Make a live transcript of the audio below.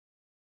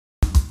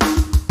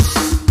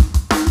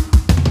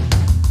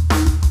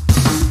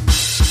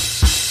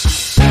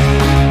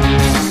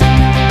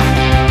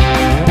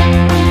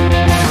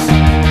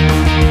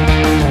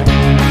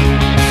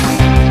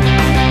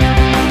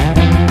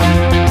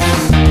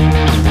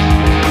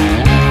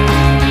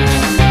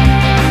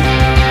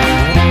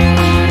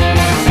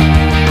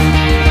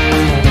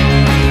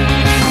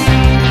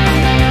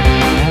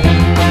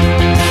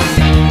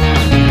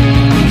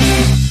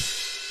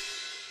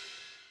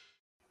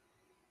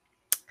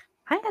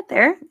Hi out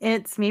there.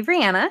 It's me,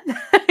 Brianna.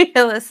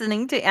 You're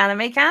listening to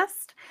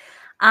Animecast.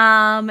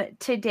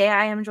 Today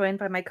I am joined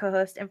by my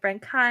co-host and friend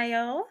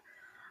Kyle.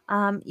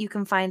 You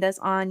can find us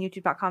on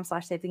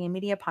youtube.com/Save the Game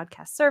Media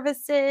podcast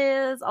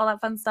services, all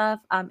that fun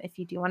stuff. If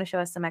you do want to show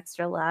us some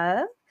extra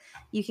love,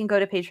 you can go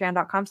to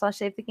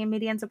patreon.com/Save the Game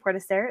Media and support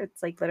us there.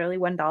 It's like literally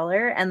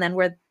 $1. And then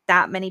we're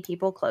that many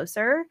people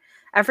closer.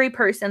 Every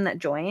person that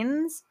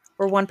joins,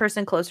 we're one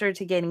person closer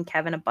to getting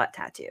Kevin a butt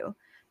tattoo.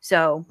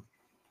 So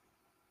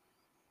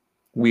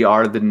we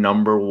are the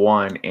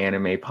 #1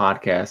 anime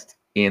podcast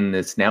in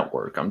this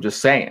network. I'm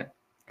just saying.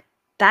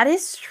 That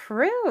is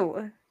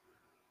true.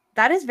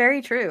 That is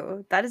very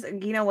true. That is,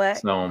 you know what?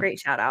 So, Great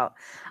shout out.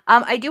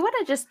 I do want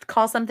to just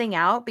call something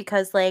out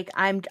because like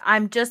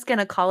I'm just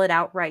gonna call it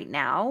out right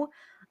now.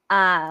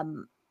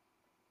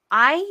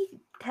 I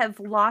have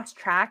lost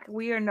track.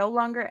 We are no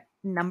longer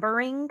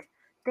numbering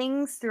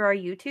things through our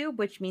YouTube,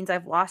 which means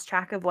I've lost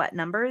track of what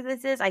number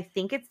this is. I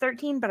think it's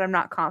 13, but I'm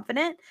not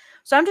confident.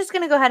 So I'm just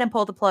gonna go ahead and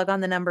pull the plug on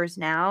the numbers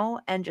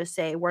now and just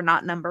say we're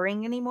not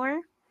numbering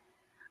anymore.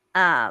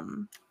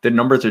 The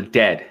numbers are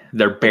dead.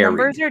 They're buried. The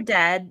numbers are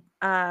dead.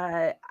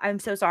 I'm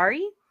so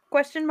sorry?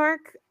 Question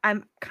mark.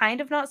 I'm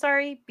kind of not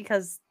sorry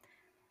because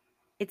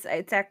it's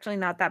actually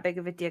not that big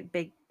of a deal.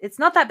 It's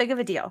not that big of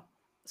a deal.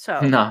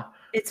 So no,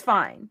 it's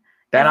fine.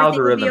 That Everything will be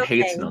algorithm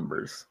okay. hates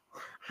numbers.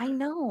 I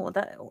know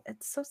that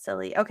it's so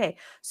silly. Okay,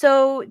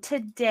 so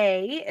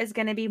today is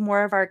going to be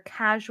more of our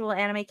casual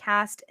anime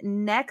cast.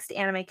 Next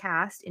anime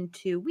cast in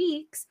 2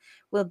 weeks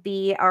will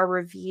be our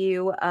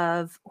review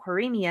of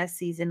Horimiya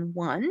season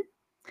 1.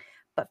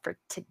 But for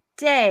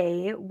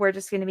today, we're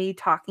just going to be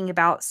talking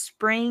about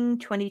spring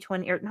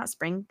 2020, or not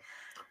spring,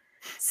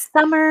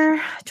 summer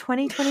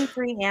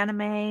 2023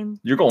 anime.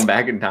 You're going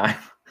back in time.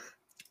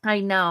 I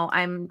know.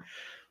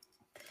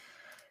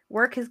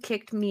 Work has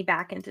kicked me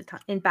back into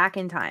time.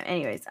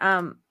 Anyways,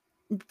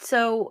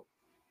 so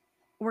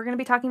we're going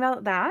to be talking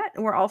about that.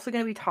 We're also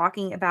going to be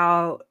talking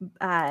about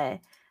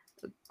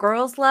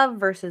girls' love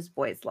versus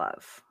boys'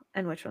 love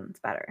and which one's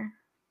better.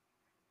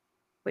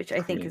 Which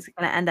I think is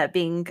going to end up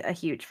being a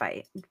huge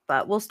fight.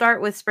 But we'll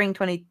start with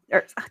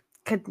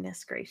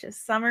goodness gracious,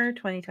 summer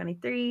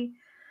 2023.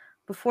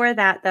 Before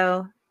that,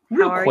 though,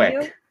 real how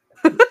quick.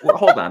 are you?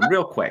 Hold on,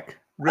 real quick.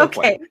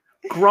 Quick.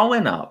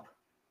 Growing up,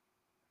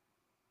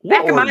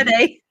 back in my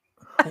day,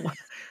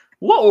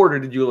 what order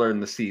did you learn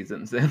the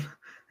seasons in?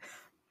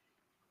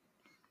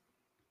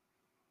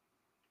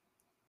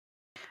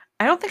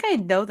 I don't think I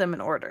know them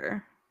in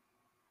order.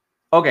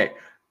 Okay,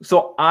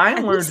 so I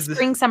learned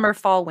spring, summer,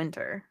 fall,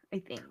 winter. I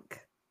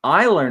think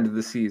I learned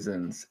the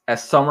seasons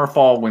as summer,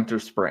 fall, winter,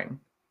 spring.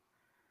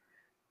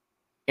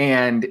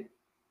 And,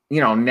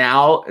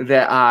 now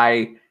that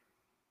I,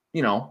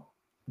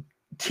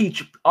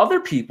 teach other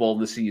people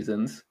the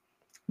seasons,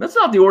 that's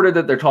not the order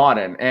that they're taught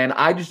in. And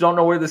I just don't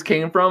know where this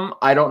came from.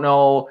 I don't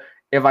know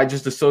if I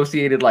just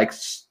associated like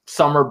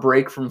summer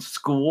break from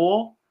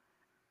school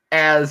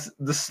as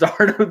the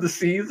start of the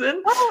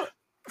season. Well,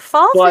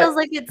 fall feels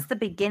like it's the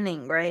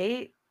beginning,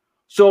 right?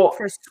 So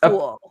for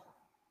school.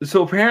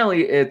 So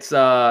apparently it's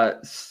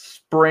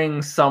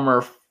spring,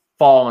 summer,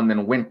 fall, and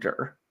then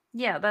winter.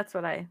 Yeah, that's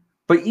what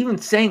But even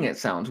saying it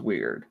sounds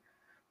weird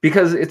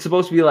because it's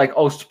supposed to be like,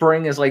 oh,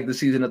 spring is like the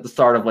season at the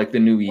start of like the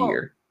new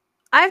year.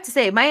 I have to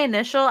say,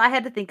 I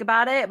had to think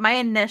about it. My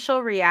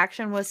initial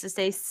reaction was to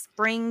say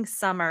spring,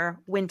 summer,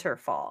 winter,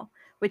 fall,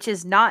 which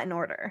is not in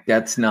order.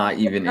 That's not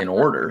even in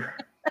order.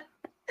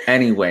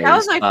 Anyways, that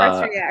was my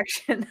first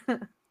reaction.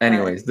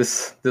 Anyways,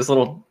 this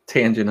little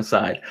tangent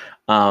aside,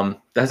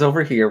 that's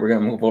over here. We're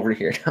gonna move over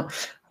here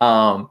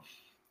now.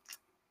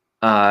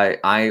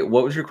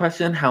 What was your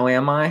question? How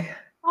am I?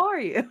 How are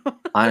you?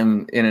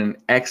 I'm in an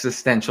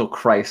existential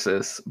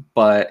crisis,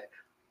 but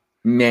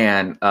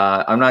man,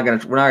 we're not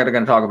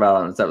gonna talk about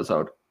it on this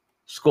episode.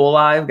 School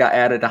Live got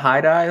added to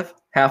High Dive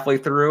halfway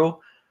through.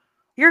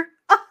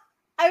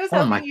 I was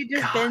hoping you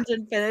just binge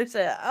and finish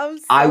it.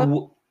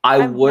 I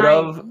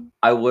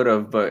would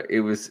have, but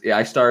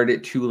I started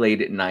it too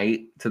late at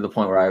night to the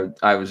point where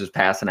I was just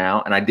passing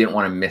out and I didn't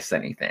want to miss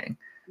anything.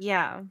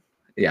 Yeah.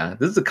 Yeah,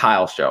 this is a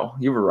Kyle show.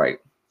 You were right.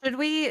 Should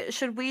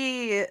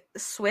we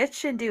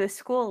switch and do a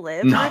School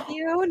Live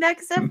review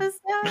next episode?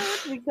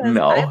 Because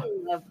I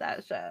love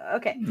that show.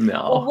 Okay.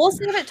 No. Well, we'll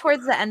save it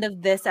towards the end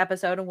of this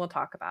episode and we'll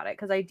talk about it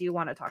because I do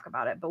want to talk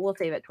about it, but we'll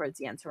save it towards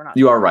the end so we're not.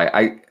 You are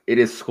right. It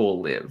is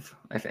School Live,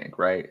 I think,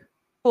 right?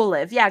 School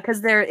Live, yeah,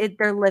 because they're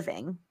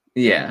living.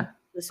 Yeah.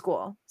 The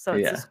school, so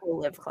it's a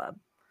School Live club.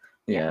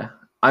 Yeah.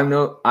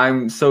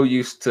 I'm so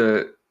used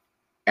to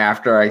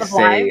after I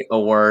say a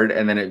word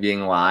and then it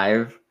being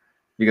live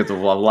because of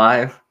Love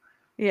Live.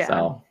 Yeah.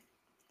 So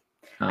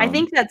I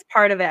think that's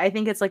part of it. I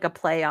think it's like a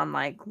play on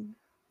like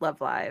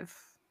Love Live.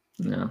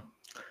 Yeah.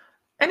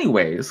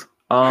 Anyways,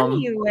 how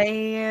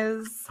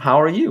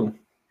are you?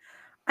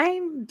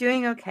 I'm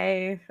doing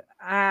okay.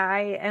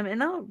 I am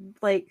in a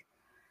like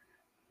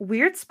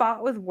weird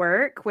spot with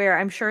work where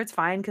I'm sure it's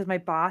fine because my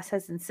boss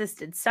has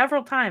insisted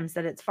several times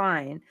that it's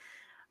fine,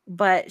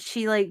 but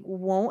she like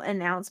won't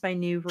announce my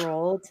new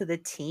role to the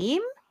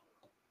team.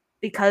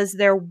 because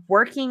they're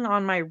working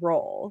on my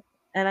role.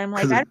 And I'm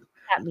like, I don't know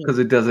what that means. Because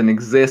it doesn't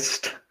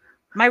exist.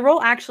 My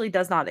role actually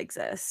does not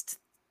exist.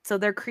 So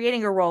they're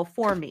creating a role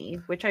for me,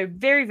 which I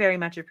very, very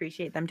much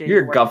appreciate them doing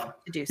the work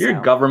to do You're a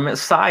so. government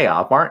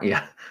psyop, aren't you?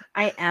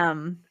 I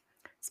am.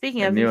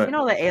 Speaking I of, knew if it. you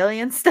know the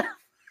alien stuff,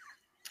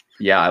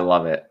 Yeah, I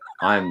love it.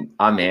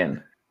 I'm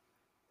in.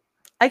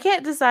 I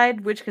can't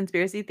decide which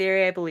conspiracy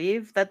theory I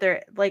believe that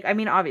they're like. I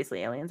mean,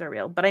 obviously aliens are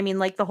real, but I mean,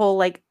 like the whole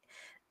like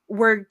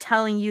we're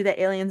telling you that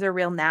aliens are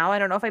real now. I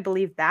don't know if I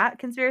believe that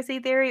conspiracy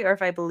theory or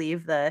if I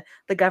believe the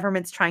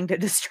government's trying to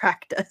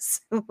distract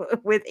us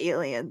with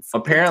aliens.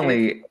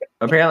 Apparently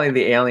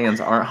the aliens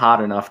aren't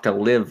hot enough to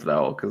live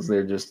though, because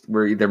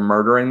we're either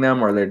murdering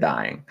them or they're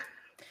dying.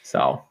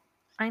 So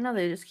I know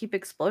they just keep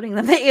exploding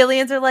them. The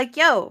aliens are like,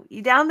 "Yo,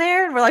 you down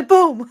there?" And we're like,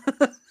 "Boom."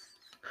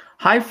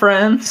 hi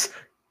friends.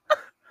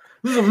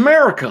 This is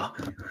America.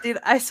 Dude,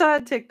 I saw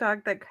a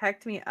TikTok that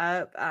cracked me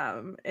up.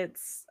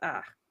 It's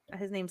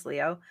his name's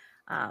Leo.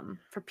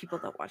 For people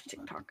that watch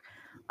TikTok.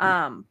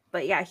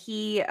 But yeah,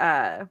 he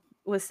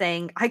was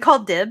saying I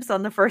called dibs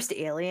on the first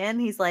alien.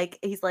 He's like,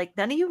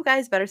 none of you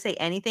guys better say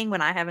anything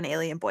when I have an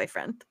alien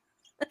boyfriend.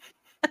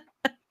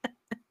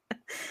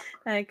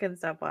 I couldn't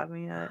stop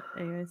laughing at it.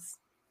 Conspiracy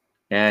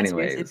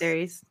Anyways,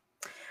 theories.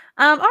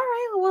 All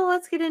right, well,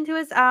 let's get into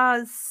it.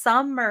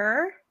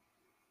 Summer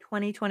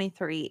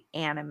 2023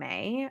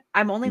 anime.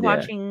 I'm only yeah.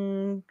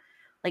 watching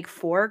like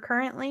 4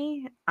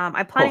 currently.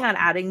 I'm planning on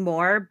adding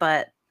more,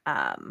 but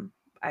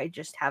I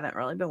just haven't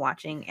really been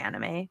watching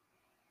anime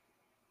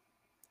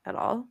at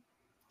all.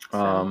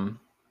 So.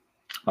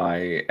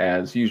 I,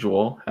 as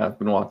usual, have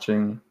been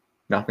watching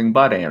nothing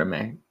but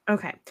anime.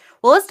 Okay.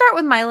 Well, let's start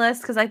with my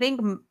list because I think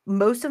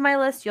most of my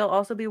list you'll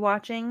also be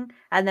watching,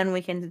 and then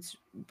we can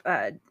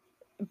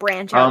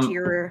branch out to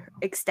your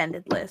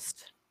extended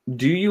list.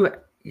 Do you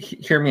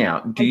hear me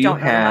out? Do I you don't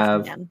know enough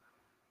have again.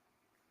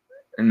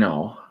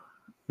 no?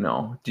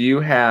 Do you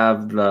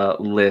have the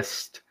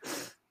list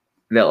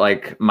that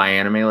like my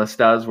anime list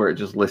does, where it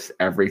just lists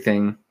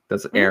everything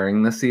that's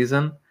airing this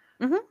season?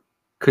 Mm-hmm.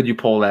 Could you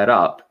pull that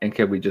up and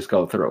could we just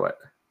go through it?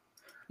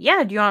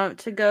 Yeah. Do you want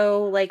to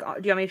go like?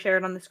 Do you want me to share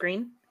it on the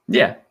screen?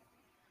 Yeah.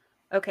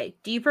 Okay.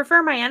 Do you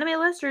prefer my anime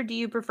list or do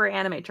you prefer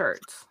anime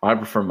charts? I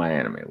prefer my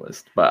anime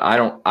list, but I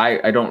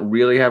don't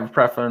really have a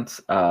preference.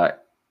 I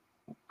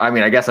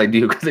mean, I guess I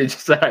do because I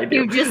just said I do.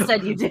 You just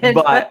said you did,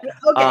 but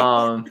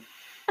okay.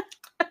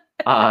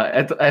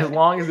 as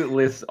long as it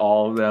lists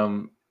all of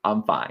them,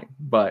 I'm fine.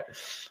 But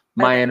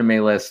my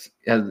anime list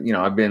has,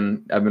 I've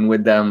been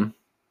with them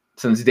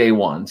since day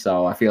one,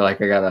 so I feel like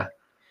I gotta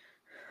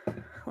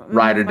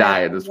ride or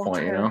die at this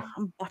point,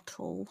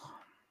 Bottle.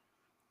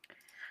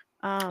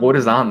 What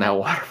is on that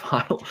water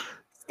bottle?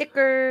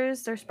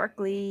 Stickers. They're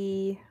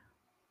sparkly.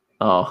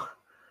 Oh,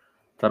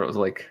 thought it was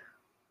like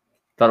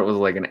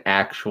an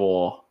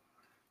actual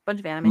bunch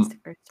of anime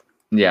stickers.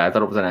 Yeah, I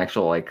thought it was an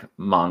actual like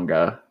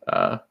manga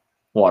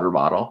water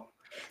bottle.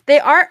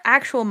 They are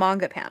actual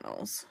manga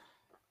panels.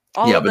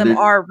 All of them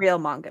are real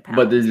manga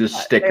panels. But they're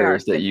just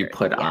stickers that you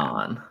put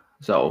on.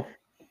 So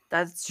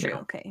that's true.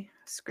 Okay.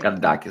 Gotta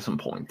dock you some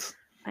points.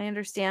 I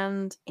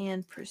understand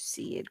and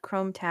proceed.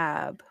 Chrome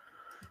tab.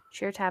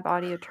 Share tab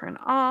audio turn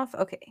off.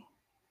 Okay.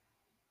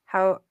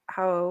 How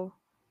show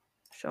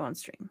on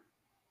stream.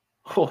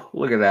 Oh,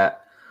 look at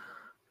that.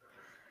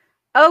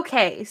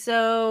 Okay,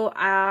 so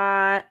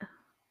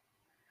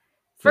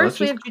first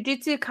we have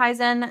Jujutsu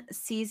Kaisen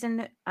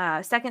season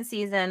second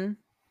season.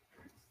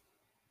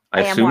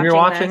 I assume you're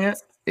watching it?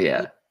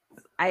 Yeah.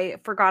 I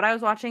forgot I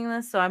was watching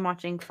this, so I'm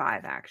watching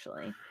 5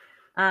 actually.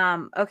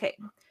 Okay.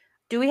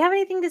 Do we have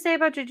anything to say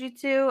about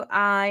Jujutsu?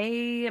 I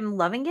am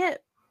loving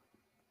it.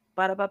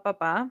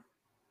 Ba-da-ba-ba-ba.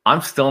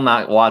 I'm still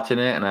not watching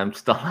it, and I'm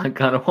still not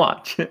gonna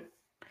watch it.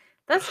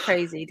 That's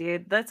crazy,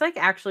 dude. That's like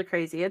actually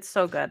crazy. It's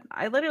so good.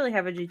 I literally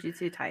have a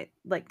Jujutsu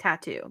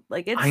tattoo.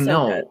 Like it's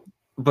so good.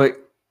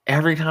 But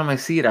every time I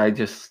see it, I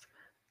just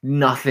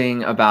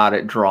nothing about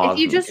it draws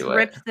me to it. If you just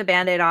ripped the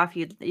Band-Aid off,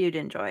 you'd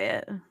enjoy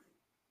it.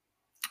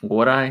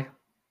 Would I?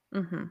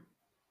 Mm-hmm.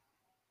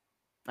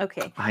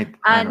 Okay. I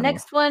don't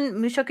next know. one,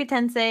 Mushoku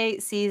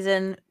Tensei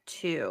season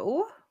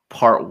 2.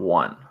 Part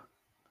 1.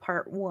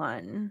 Part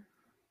 1.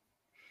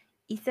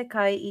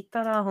 Isekai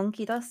itara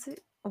honki dasu.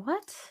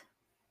 What?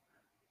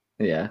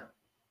 Yeah.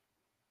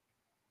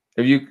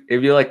 If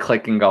you like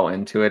click and go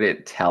into it,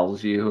 it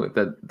tells you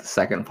the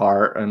second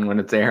part and when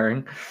it's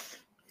airing.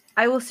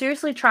 I will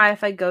seriously try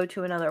if I go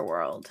to another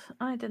world.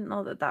 I didn't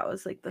know that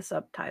was like the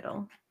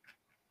subtitle.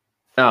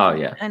 Oh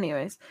yeah.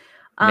 Anyways,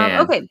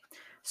 okay.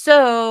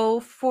 So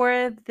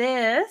for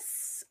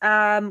this,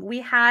 we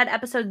had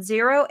episode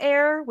 0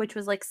 air, which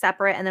was like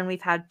separate, and then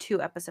we've had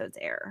 2 episodes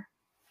air.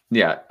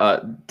 Yeah,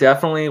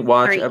 definitely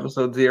watch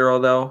episode 0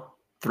 though.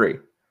 3.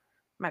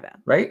 My bad.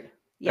 Right?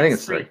 Yes, I think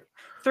it's 3.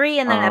 3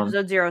 and then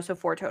episode 0, so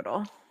 4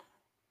 total.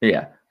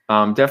 Yeah.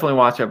 Definitely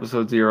watch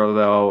episode 0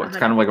 though. It's 100%.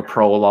 Kind of like a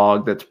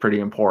prologue that's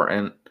pretty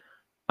important.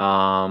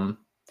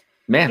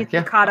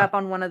 Get caught up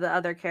on one of the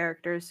other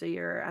characters, so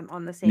you're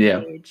on the same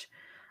page.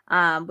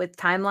 with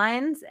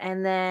timelines.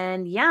 And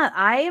then yeah,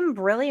 I am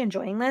really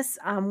enjoying this.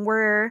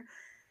 We're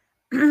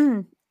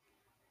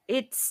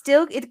it's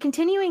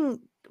continuing.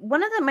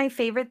 One of my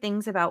favorite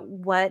things about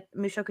what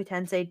Mushoku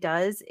Tensei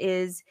does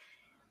is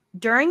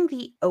during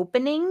the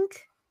opening's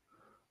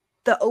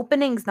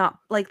not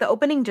like the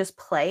opening just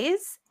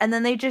plays and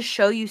then they just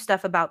show you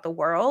stuff about the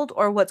world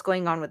or what's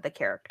going on with the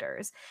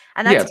characters.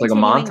 And Yeah, that's it's like a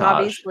continuing montage.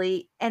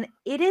 obviously, and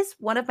it is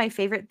one of my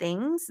favorite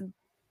things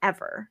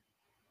ever.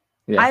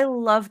 Yeah. I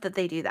love that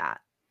they do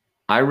that.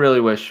 I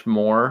really wish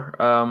more.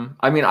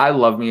 I mean, I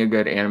love me a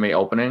good anime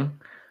opening,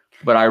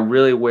 but I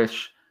really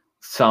wish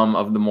some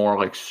of the more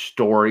like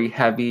story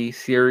heavy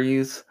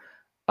series,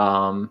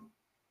 um,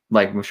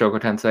 like Mushoku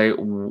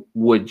Tensei,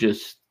 would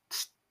just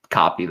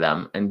copy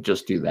them and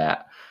just do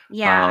that.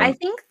 Yeah, I Um,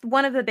 think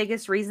one of the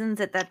biggest reasons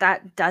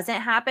that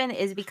doesn't happen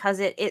is because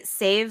it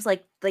saves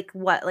like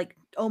what like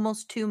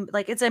almost 2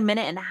 like it's a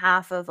minute and a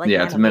half of like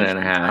yeah, it's a minute and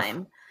a animation half.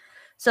 time.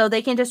 So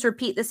they can just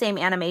repeat the same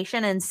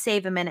animation and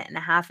save a minute and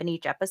a half in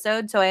each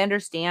episode. So I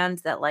understand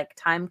that like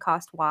time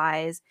cost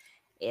wise,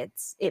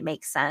 it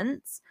makes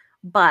sense.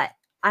 But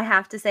I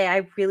have to say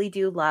I really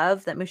do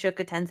love that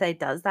Mushoku Tensei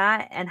does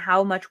that and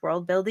how much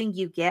world building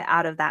you get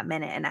out of that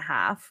minute and a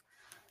half.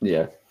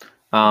 Yeah. It's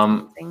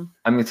Um, amazing.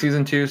 I mean,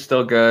 season two is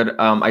still good.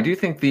 I do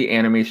think the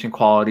animation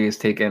quality has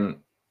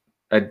taken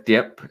a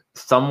dip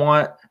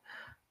somewhat.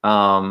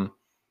 Um,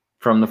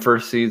 from the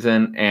first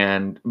season,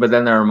 and but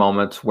then there are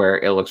moments where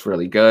it looks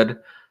really good.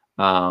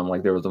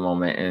 Like there was a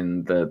moment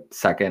in the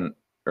second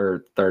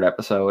or third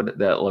episode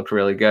that looked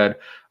really good.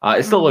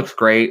 It still Mm. looks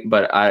great,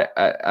 but I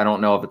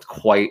don't know if it's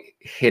quite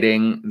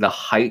hitting the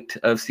height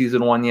of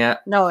season one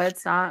yet. No,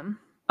 it's not.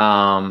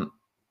 Um,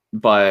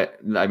 but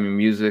I mean,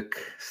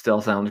 music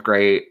still sounds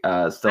great.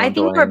 Still I think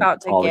we're enjoying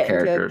about to all the get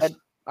into a characters. good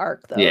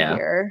arc though Yeah,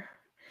 here.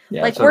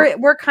 yeah. Like So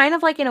we're kind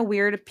of like in a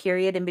weird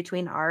period in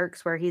between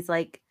arcs where he's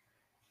like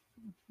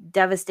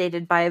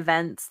devastated by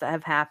events that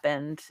have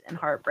happened and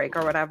heartbreak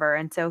or whatever.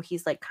 And so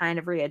he's like kind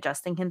of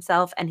readjusting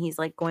himself and he's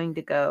like going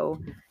to go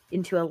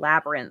into a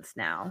labyrinth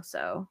now.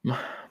 So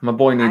my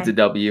boy needs I a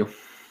W.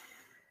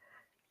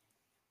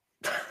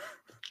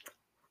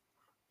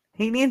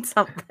 he needs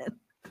something.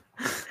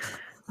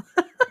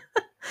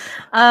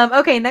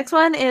 Okay, next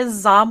one is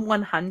Zom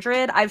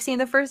 100. I've seen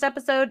the first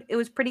episode. It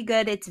was pretty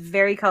good. It's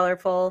very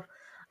colorful.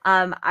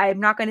 I'm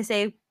not going to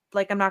say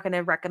like I'm not going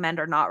to recommend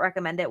or not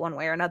recommend it one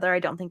way or another. I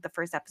don't think the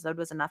first episode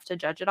was enough to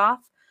judge it off.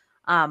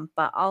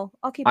 But I'll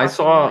keep I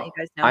watching and I'll let saw you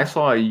guys I know.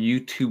 saw a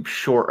YouTube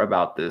short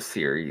about this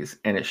series,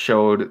 and it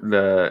showed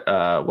the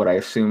what I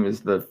assume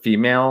is the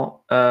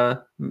female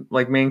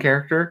like main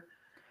character.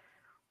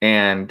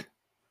 And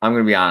I'm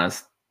gonna be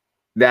honest,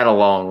 that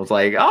alone was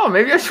like, oh,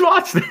 maybe I should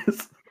watch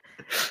this.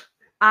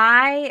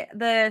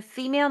 The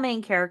female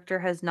main character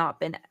has not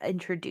been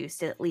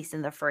introduced at least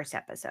in the first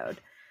episode.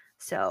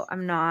 So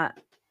I'm not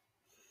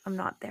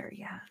there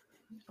yet.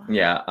 But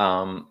Yeah,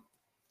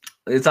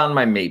 it's on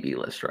my maybe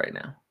list right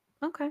now.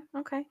 okay,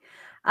 okay.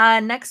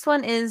 Next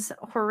one is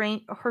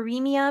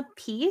Horimia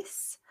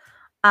Peace.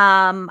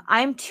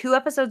 I'm 2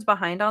 episodes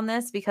behind on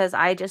this because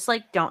I just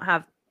like don't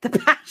have the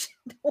passion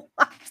to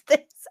watch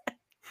this.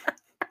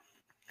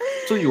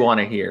 So you want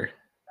to hear?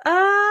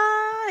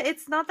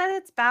 It's not that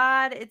it's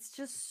bad. It's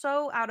just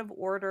so out of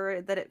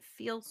order that it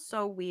feels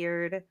so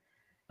weird.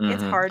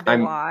 It's Hmm. hard to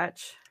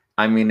watch.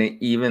 I mean, it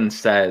even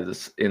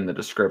says in the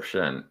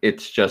description,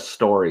 it's just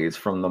stories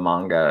from the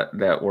manga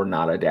that were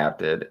not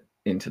adapted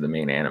into the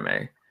main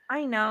anime.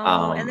 I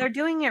know, and they're Um,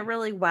 doing it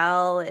really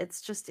well.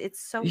 It's just it's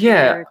so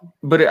Yeah, weird.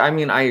 but I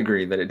mean, I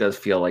agree that it does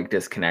feel like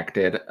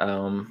disconnected.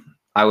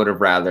 I would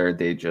have rather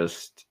they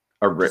just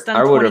Just I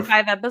done would have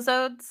 25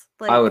 episodes?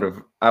 Like, I would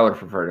have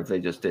preferred if they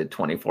just did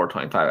 24,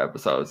 25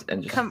 episodes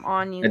and just come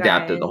on, you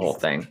adapted the whole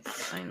guys. thing.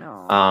 I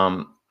know.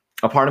 Um,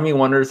 a part of me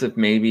wonders if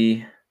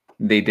maybe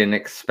they didn't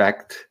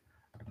expect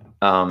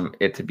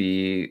it to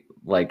be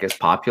like as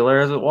popular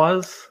as it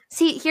was.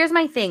 See, here's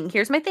my thing.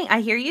 Here's my thing.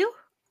 I hear you.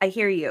 I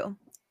hear you.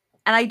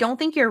 And I don't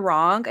think you're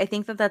wrong. I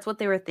think that that's what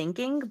they were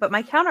thinking. But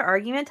my counter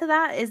argument to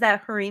that is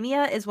that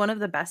Harimia is one of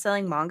the best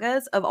selling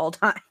mangas of all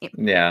time.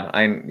 Yeah,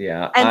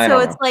 And I so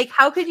don't it's know. like,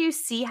 how could you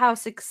see how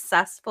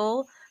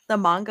successful the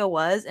manga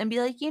was and be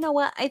like, you know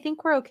what? I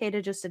think we're okay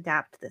to just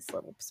adapt this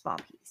little small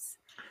piece.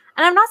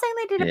 And I'm not saying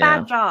they did a Yeah.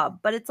 bad job,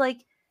 but it's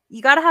like,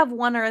 you got to have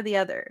one or the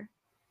other.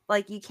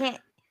 Like, you can't,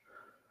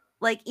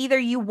 like, either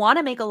you want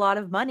to make a lot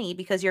of money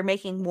because you're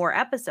making more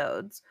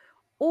episodes,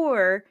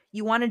 or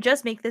you want to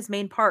just make this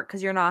main part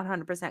because you're not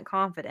 100%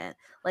 confident.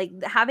 Like,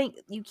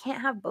 you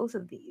can't have both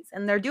of these.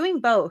 And they're doing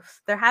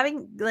both. They're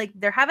having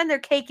their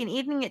cake and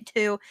eating it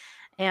too.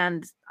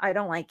 And I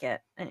don't like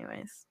it.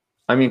 Anyways,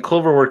 I mean,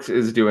 Cloverworks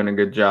is doing a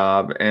good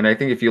job, and I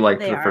think if you liked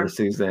they the are. first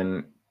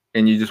season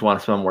and you just want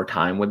to spend more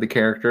time with the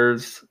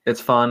characters, it's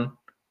fun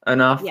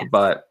enough. Yes.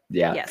 But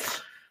yeah,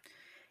 Yes.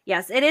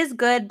 Yes, it is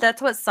good.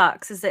 That's what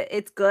sucks is that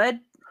it's good.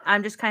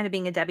 I'm just kind of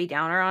being a Debbie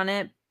Downer on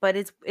it, but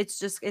it's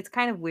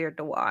kind of weird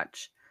to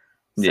watch.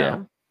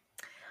 yeah.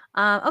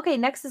 So, okay,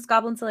 next is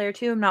Goblin Slayer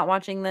 2. I'm not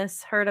watching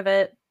this. Heard of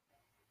it.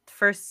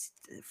 First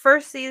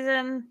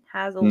season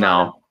has a lot of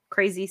No.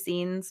 crazy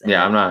scenes in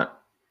Yeah, it.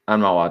 I'm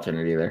not watching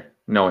it either.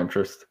 No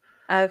interest.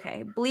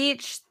 Okay,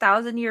 Bleach,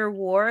 Thousand Year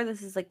War.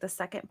 This is like the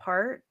second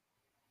part.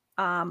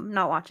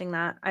 Not watching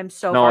that. I'm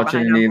so Not far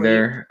watching behind it on Bleach.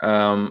 either.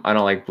 I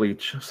don't like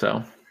Bleach,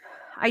 so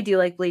I do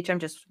like Bleach. I'm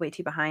just way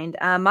too behind.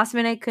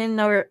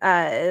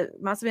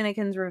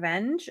 Masamune-kun's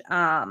Revenge.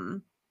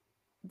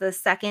 The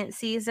second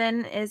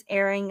season is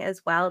airing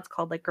as well. It's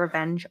called like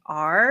Revenge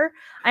R.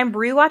 I'm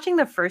rewatching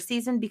the first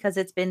season because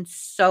it's been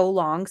so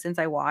long since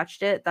I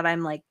watched it that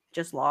I'm like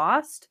just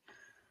lost.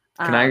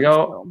 can I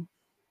go So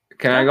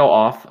can I yeah, go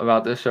off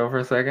about this show for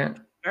a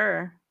second?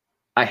 sure.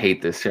 I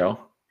hate this show.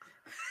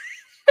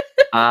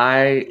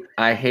 I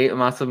hate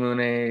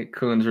Masamune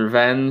Kun's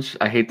Revenge.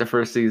 I hate the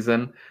first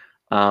season.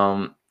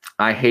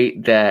 I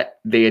hate that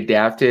they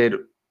adapted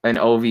an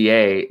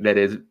OVA that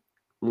is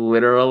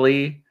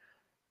literally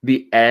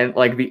the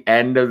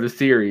end of the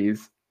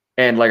series,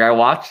 and like I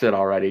watched it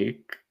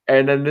already,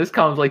 and then this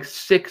comes like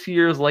 6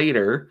 years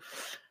later.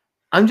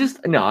 I'm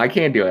just no, I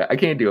can't do it. I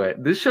can't do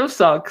it. This show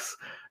sucks.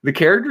 The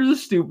characters are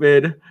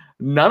stupid.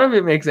 None of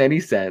it makes any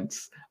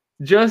sense.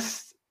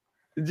 Just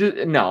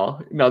no.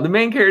 The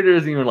main character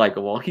isn't even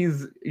likable.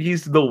 He's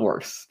the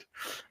worst.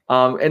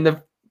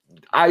 And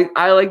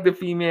I like the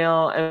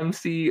female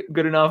MC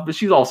good enough, but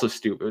she's also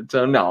stupid.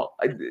 So no,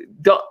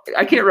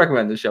 I can't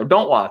recommend this show.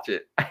 Don't watch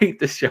it. I hate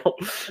this show.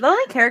 The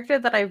only character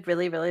that I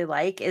really, really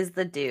like is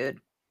the dude.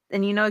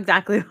 And you know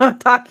exactly what I'm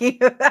talking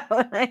about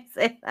when I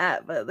say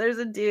that. But there's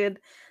a dude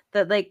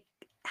that like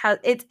has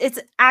it's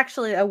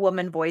actually a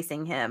woman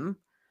voicing him.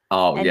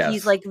 Oh And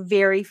he's yes, like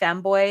very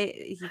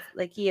femboy.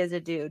 He is a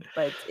dude,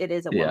 but it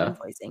is a yeah, woman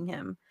voicing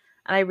him.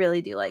 And I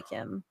really do like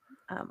him.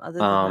 Other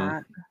than um,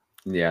 that.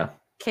 yeah.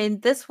 Okay,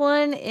 this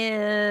one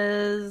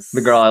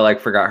The girl is I like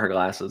forgot her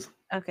glasses.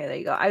 okay, there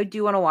you go. I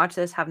do want to watch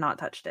this, have not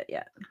touched it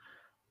yet.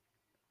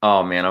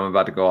 Oh man, I'm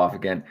about to go off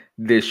again.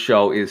 This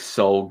show is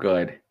so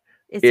good.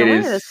 It's It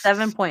only at a is.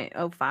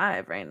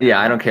 7.05 right Yeah,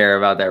 I now. don't care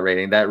about that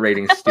rating. That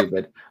rating's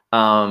stupid.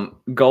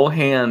 Go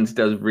Hands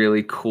does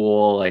really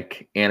cool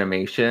like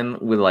animation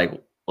with like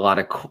a lot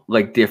of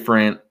like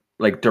different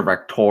like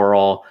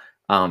directorial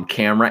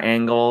camera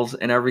angles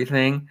and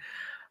everything.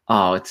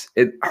 Oh,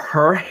 it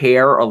her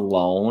hair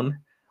alone,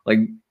 like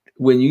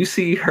when you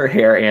see her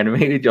hair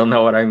animated, you'll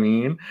know what I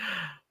mean.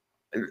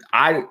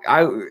 I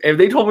if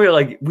they told me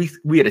like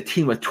we had a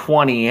team of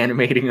 20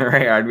 animating her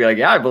hair, I'd be like,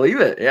 yeah, I believe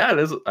it. Yeah,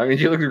 this I mean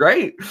she looks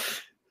great.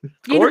 It's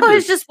You know, gorgeous.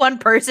 it's just one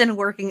person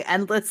working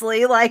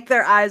endlessly, like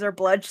their eyes are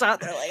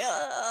bloodshot. They're like,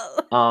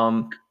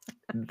 oh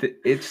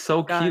It's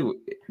so God. cute.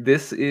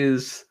 This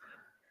is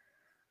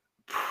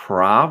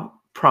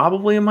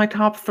probably in my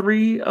top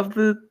 3 of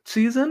the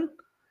season.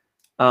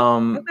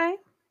 Um, Okay.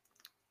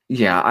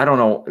 yeah, I don't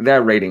know.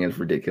 That rating is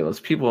ridiculous.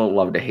 People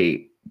love to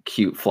hate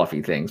cute,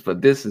 fluffy things,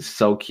 but this is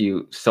so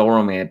cute, so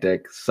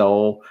romantic,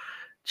 so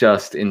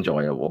just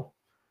enjoyable.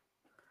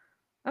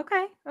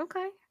 Okay.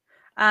 Okay.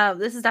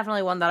 This is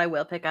definitely one that I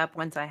will pick up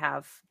once I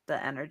have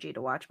the energy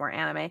to watch more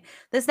anime.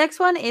 This next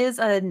one is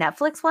a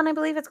Netflix one, I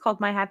believe. It's called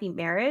My Happy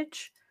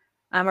Marriage.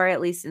 Or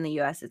at least in the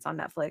US, it's on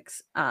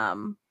Netflix.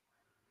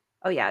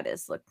 Oh yeah, it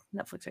is. Look,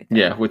 Netflix right there.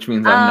 Yeah, which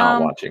means I'm not Um,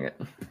 watching it.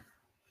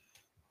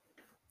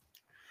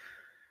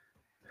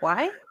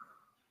 why?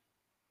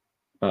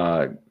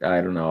 I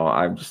don't know.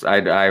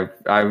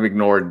 I've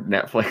ignored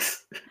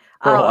Netflix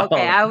for a Oh, okay.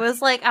 while. I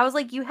was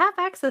like, you have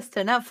access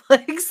to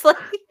Netflix. Like,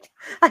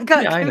 I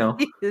got Yeah, I know.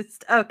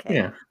 confused. Okay.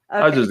 Yeah,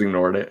 I Okay. just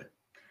ignored it.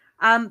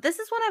 This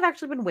is one I've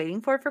actually been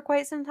waiting for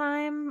quite some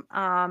time.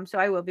 So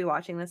I will be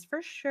watching this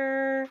for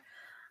sure.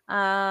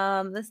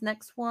 This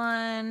next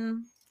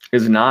one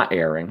Is not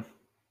airing.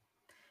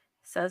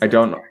 says I it's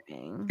don't know.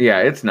 airing. Yeah,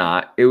 it's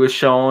not. It was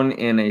shown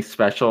in a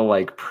special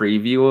like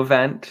preview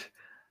event,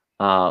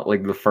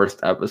 like the first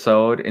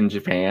episode in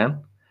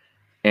Japan,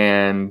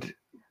 and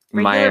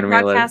my Regular anime list.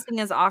 broadcasting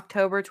is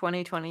October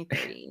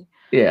 2023.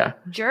 Yeah,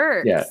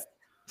 yeah. Jerks.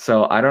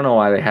 So I don't know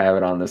why they have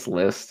it on this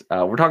list.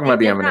 We're talking They about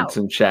the did that. Eminence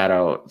in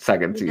Shadow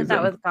second They did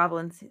that season. with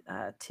Goblins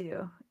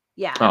too.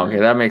 Yeah, Oh, okay, and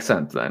that makes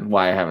sense then.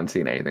 Why I haven't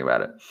seen anything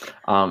about it.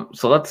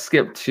 So let's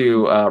skip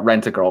to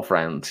Rent a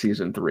Girlfriend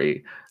season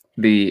 3,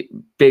 the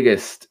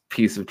biggest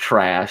piece of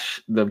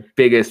trash, the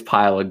biggest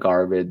pile of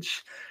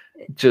garbage,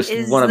 just one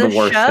is of the the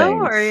worst show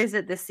or things. is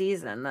it the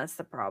season? That's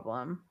the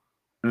problem.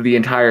 The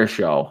entire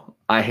show,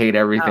 I hate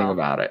everything Oh,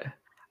 about it.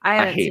 I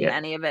I haven't hate seen it.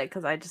 any of it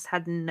because I just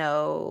had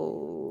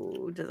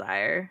no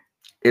desire.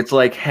 It's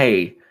like,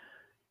 hey,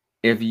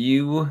 if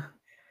you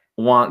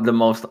want the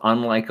most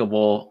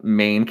unlikable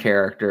main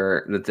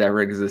character that's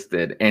ever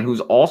existed and who's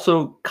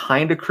also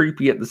kind of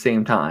creepy at the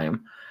same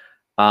time,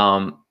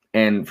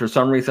 and for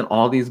some reason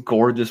all these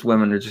gorgeous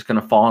women are just going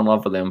to fall in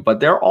love with him, but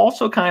they're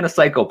also kind of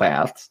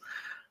psychopaths,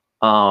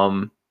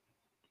 then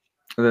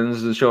this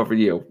is a show for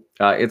you.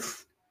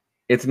 It's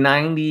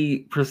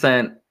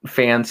 90%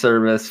 fan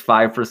service,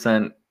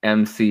 5%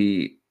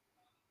 MC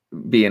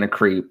being a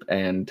creep,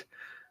 and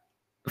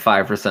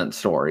 5%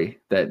 story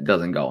that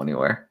doesn't go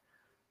anywhere.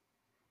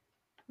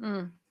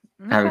 Mm,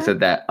 Having Okay. said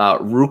that,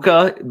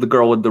 Ruka, the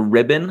girl with the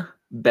ribbon,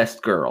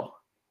 best girl.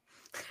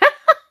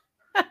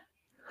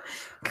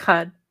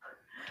 God.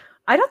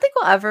 I don't think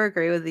we'll ever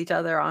agree with each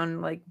other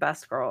on like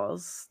best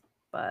girls,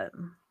 but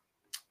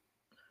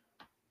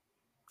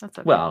that's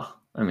okay. Well,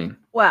 I mean,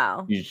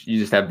 Wow. you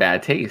just have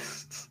bad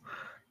tastes.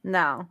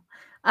 No.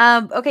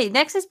 Okay,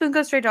 next is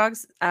Bungo Stray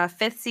Dogs,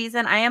 5th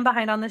season. I am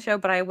behind on the show,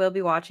 but I will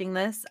be watching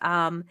this.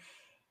 In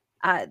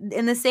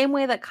the same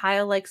way that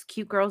Kyle likes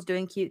cute girls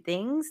doing cute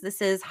things,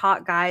 this is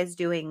hot guys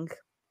doing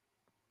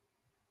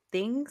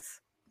things.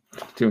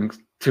 Doing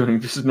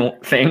just no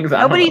things. I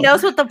don't Nobody know.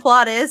 knows what the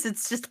plot is.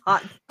 It's just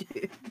hot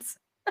dudes.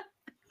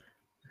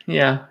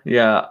 Yeah,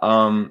 yeah.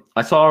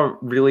 I saw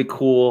really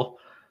cool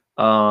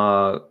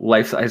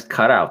life-size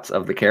cutouts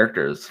of the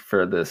characters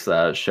for this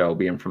show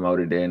being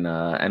promoted in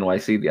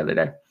NYC the other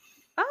day.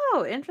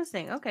 Oh,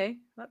 interesting. Okay,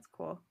 that's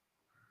cool.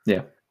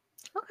 Yeah.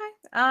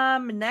 Okay.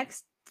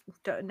 Next,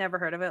 never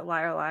heard of it.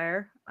 Liar,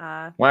 liar.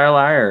 Liar,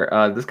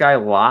 liar. This guy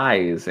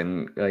lies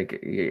and like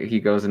he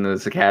goes into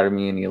this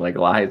academy and he like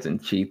lies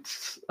and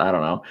cheats. I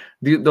don't know.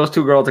 Those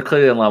two girls are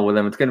clearly in love with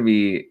him. It's gonna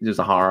be just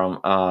a harem.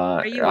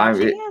 Are you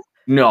watching it?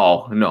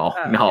 No, Oh,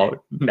 okay.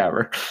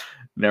 never,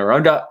 never.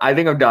 I'm done. I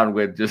think I'm done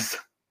with just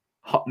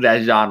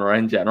that genre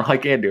in general. I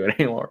can't do it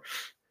anymore.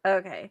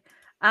 Okay.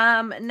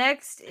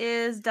 Next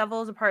is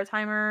Devil's a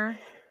Part-Timer,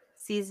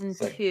 season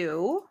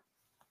 2.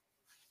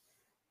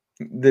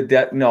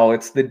 No,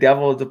 it's The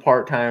Devil is a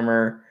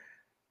Part-Timer.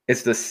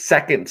 It's the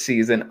second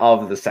season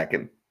of the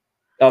second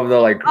of the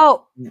like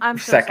Oh, I'm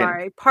so second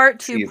sorry. Part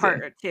 2, season.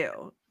 part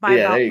 2. My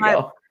Yeah, God. there you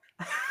go.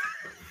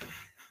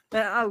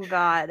 Oh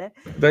God.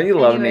 Don't you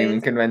love naming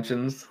Anyways,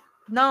 conventions?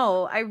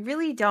 no, I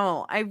really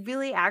don't. I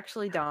really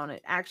actually don't.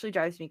 It actually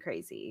drives me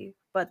crazy,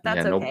 but Yeah,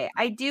 that's no, okay.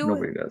 I do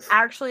nobody does.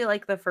 actually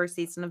like the first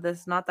season of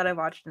this. Not that I've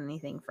watched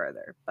anything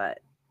further, but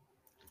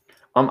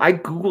I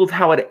googled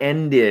how it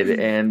ended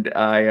and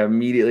I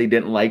immediately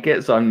didn't like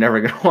it, so I'm never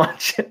gonna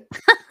watch it.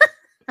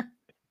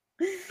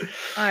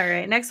 all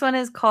right. Next one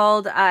is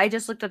called. I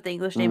just looked up the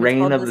English name. It's Reign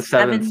called of the the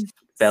Seven Seven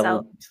Spell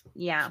Cell.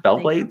 Yeah, thank you.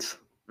 Spellblades.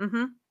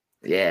 Mm-hmm.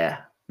 Yeah,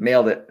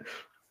 nailed it.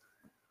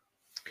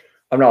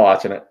 I'm not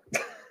watching it.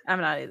 I'm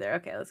not either.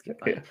 Okay, let's keep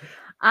going.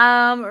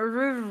 Yeah.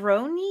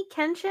 Rurouni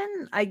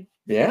Kenshin. I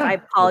Yeah.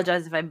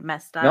 apologize if I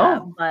messed that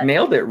up, No, but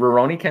nailed it.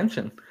 Rurouni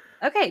Kenshin.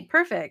 okay,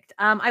 perfect.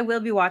 I will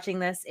be watching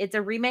this. It's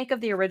a remake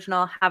of the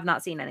original. Have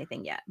not seen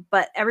anything yet,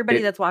 but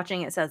everybody that's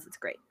watching it says it's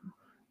great.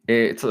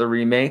 It's a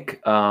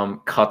remake.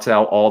 Cuts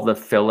out all the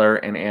filler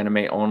and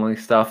anime only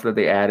stuff that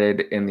they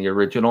added in the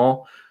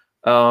original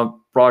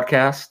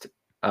broadcast.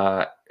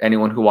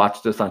 Anyone who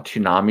watched this on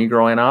Toonami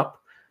growing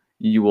up,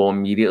 you will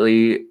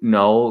immediately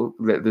know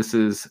that this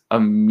is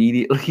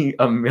immediately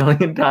a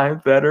million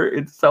times better.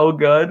 It's so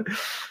good.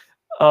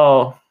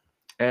 Oh,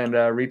 and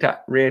Rie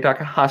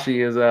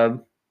Takahashi is the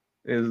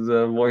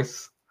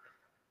voice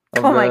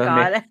of Oh my the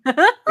god.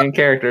 main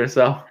character.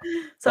 So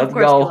So of let's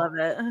course you go. love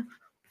it.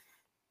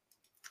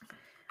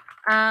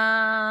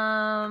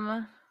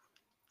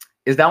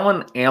 Is that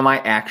one? Am I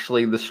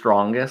actually the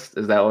strongest?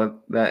 Is that what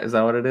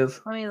it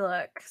is? Let me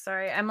look.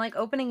 Sorry. I'm like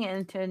opening it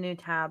into a new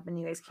tab and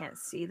you guys can't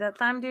see that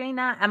I'm doing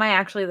that. Am I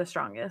actually the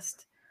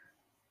strongest?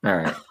 All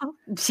right.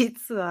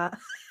 Jitsu.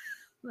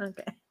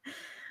 Okay.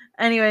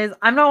 Anyways,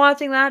 I'm not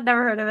watching that.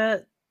 Never heard of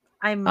it.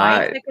 I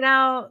might check it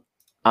out.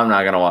 I'm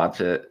not gonna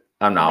watch it.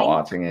 I'm The not main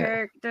watching it.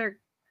 character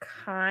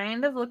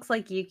kind of looks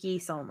like Yuki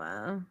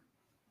Soma.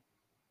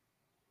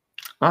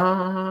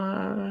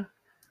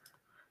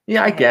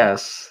 Yeah, I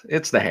guess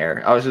it's the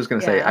hair. I was just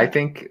gonna say, I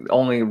think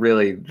only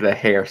really the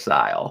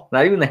hairstyle,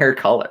 not even the hair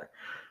color.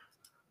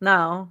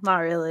 No, not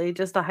really.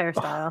 Just a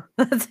hairstyle.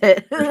 That's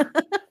it.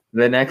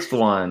 The next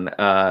one,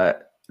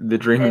 the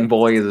Dreaming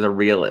Boy is a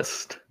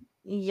realist.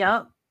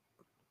 Yep.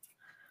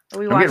 Are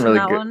we I'm getting watching really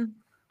that good. one?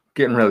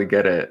 Getting really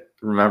good at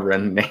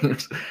remembering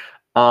names.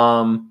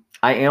 I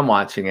am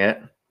watching it,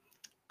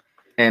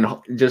 and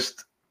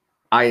just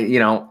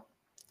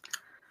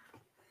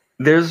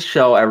there's a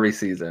show every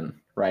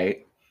season,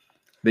 right?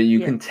 That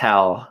you can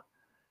tell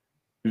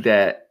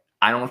that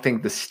I don't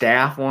think the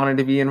staff wanted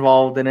to be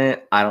involved in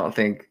it. I don't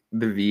think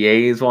the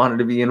VAs wanted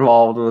to be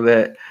involved with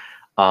it.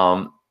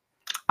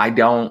 I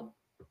don't.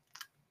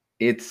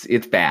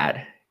 It's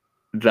bad.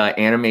 The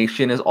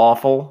animation is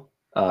awful.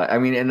 I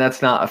mean, and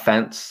that's not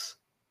offense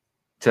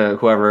to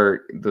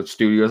whoever the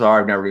studios are.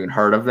 I've never even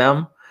heard of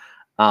them.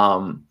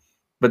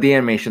 But the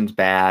animation's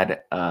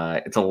bad.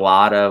 It's a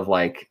lot of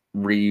like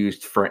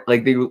reused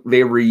like they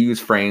reuse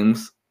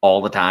frames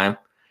all the time.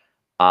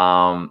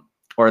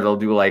 Or they'll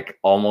do like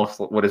almost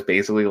what is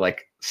basically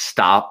like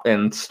stop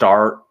and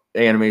start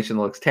animation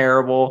that looks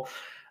terrible.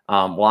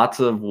 Lots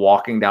of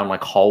walking down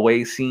like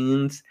hallway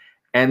scenes.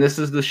 And this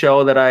is the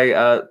show that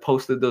I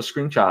posted those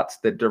screenshots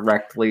that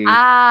directly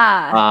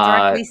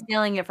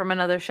stealing it from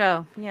another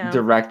show. Yeah.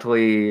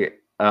 Directly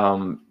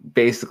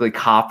basically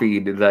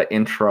copied the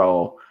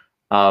intro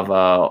of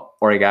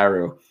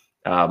Origaru,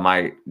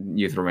 my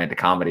youth romantic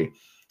comedy.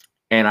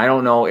 And I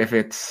don't know if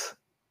it's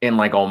in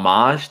like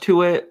homage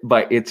to it,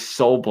 but it's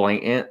so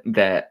blatant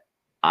that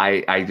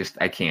I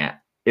can't.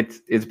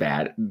 It's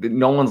bad.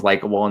 No one's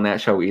likable in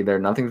that show either.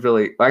 Nothing's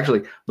really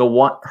actually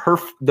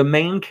the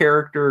main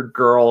character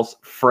girl's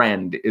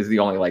friend is the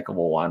only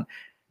likable one.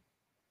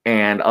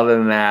 And other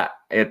than that,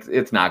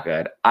 it's not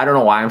good. I don't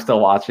know why I'm still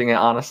watching it,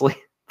 honestly,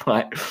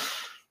 but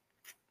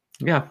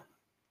yeah,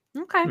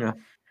 Okay. yeah.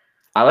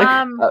 I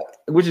like,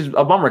 which is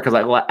a bummer because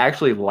I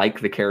actually like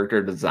the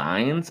character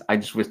designs. I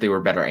just wish they were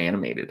better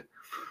animated.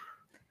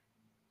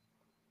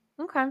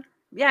 Okay.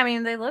 Yeah, I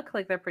mean, they look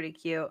like they're pretty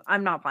cute.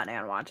 I'm not planning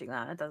on watching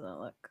that. It doesn't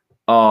look.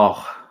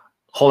 Oh,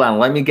 hold on.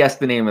 Let me guess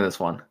the name of this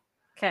one.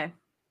 Okay.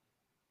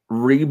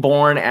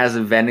 Reborn as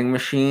a vending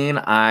machine.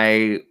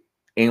 I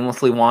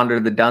aimlessly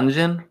wandered the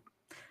dungeon.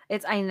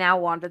 It's I Now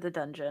Wander the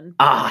Dungeon.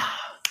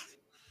 Ah.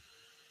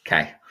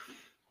 Okay.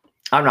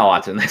 I'm not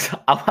watching this.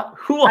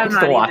 Who wants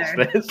to watch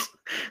this?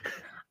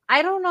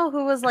 I don't know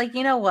who was like,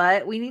 you know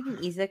what? We need an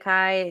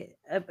isekai.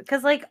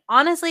 Because, like,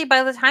 honestly,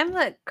 by the time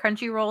that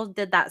Crunchyroll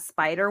did that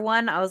spider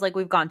one, I was like,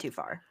 we've gone too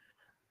far.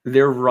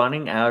 They're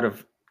running out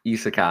of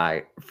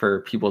isekai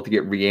for people to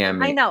get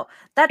reanimated. I know.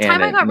 That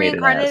time I got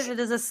reincarnated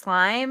as a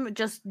slime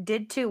just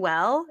did too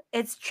well.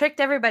 It's tricked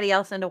everybody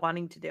else into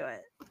wanting to do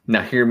it.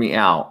 Now, hear me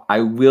out.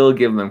 I will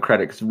give them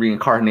credit because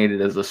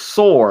reincarnated as a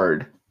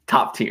sword,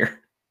 top tier.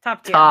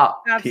 Top tier.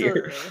 Top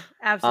Absolutely. tier.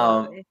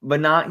 Absolutely.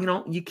 But not,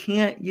 you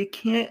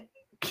can't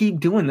keep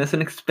doing this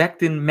and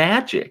expecting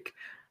magic.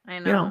 I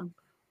know.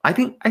 I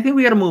think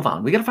we got to move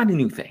on. We got to find a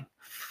new thing.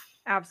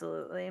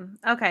 Absolutely.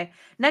 Okay.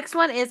 Next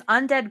one is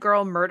Undead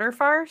Girl Murder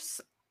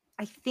Farce.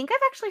 I think I've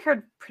actually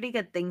heard pretty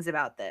good things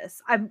about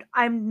this.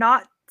 I'm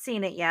not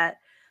seeing it yet,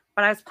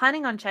 but I was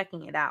planning on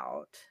checking it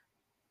out.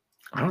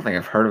 I don't think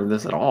I've heard of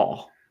this at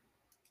all.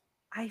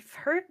 I've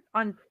heard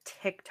on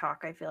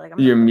TikTok, I feel like.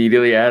 You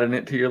immediately adding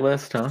it to your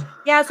list, huh?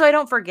 Yeah, so I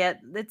don't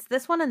forget. It's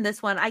this one and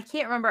this one. I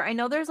can't remember. I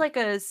know there's like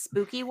a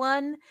spooky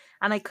one,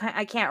 and I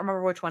can't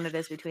remember which one it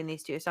is between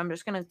these two. So I'm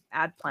just going to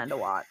add plan to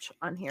watch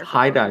on here.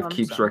 High Dive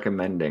keeps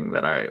recommending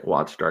that I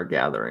watched Our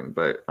Gathering,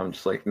 but I'm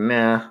just like,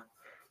 nah.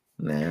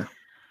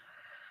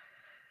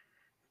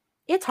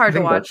 It's hard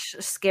to watch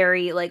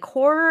scary. Like,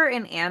 horror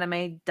in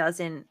anime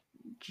doesn't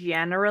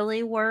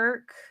generally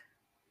work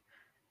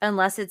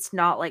unless it's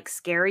not like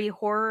scary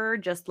horror,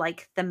 just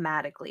like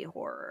thematically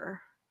horror.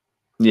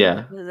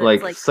 Yeah,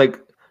 like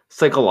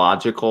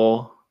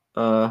psychological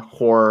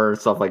horror,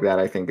 stuff like that.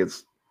 I think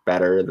it's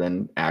better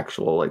than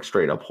actual like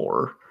straight up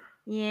horror.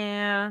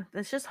 Yeah,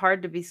 it's just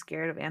hard to be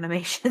scared of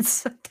animation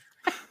sometimes.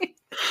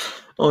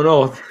 Oh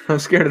no, I'm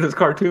scared of this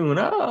cartoon.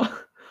 Ah.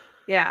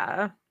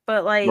 Yeah,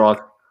 but like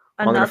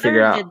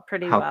another did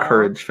pretty well. How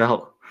courage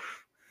felt.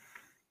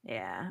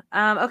 Yeah.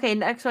 Okay,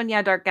 next one.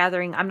 Yeah, Dark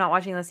Gathering. I'm not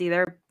watching this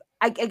either.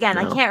 I can't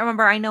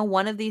remember. I know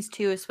one of these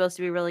two is supposed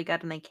to be really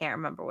good, and I can't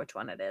remember which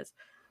one it is.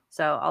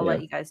 So I'll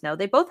let you guys know.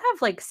 They both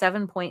have like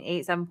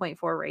 7.8,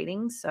 7.4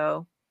 ratings,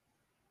 so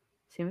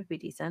seem to be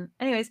decent.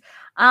 Anyways,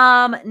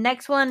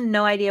 next one,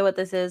 no idea what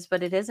this is,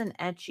 but it is an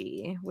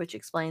ecchi, which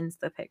explains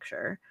the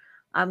picture.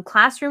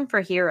 Classroom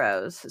for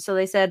Heroes. So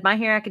they said My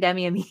Hero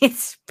Academia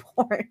meets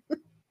porn.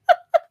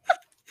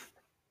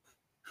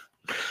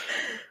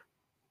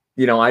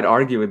 I'd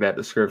argue with that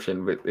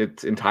description, but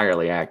it's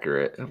entirely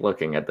accurate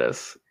looking at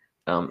this.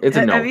 It's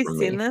a no from me. Have you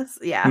seen this?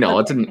 Yeah. No,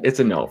 it's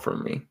a no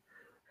from me.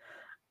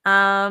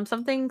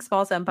 Something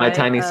small senpai. My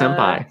tiny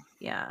senpai.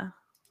 Yeah.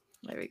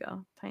 There we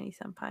go. Tiny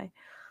senpai.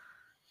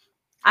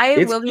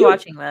 I will be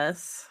watching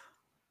this.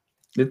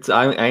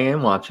 I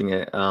am watching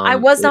it. I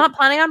was not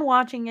planning on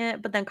watching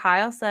it, but then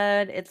Kyle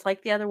said it's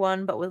like the other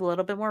one, but with a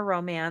little bit more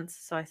romance.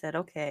 So I said,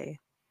 okay.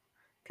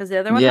 Because the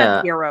other one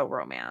had zero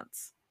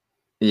romance.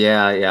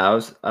 Yeah. I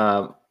was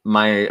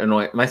my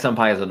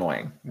senpai is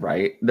annoying,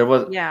 right? There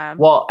was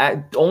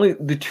only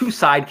the two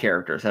side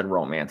characters had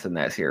romance in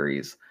that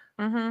series.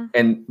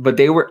 Mm-hmm. But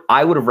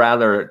I would have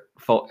rather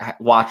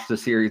watched the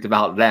series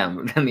about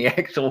them than the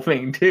actual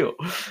main two.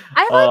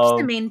 I liked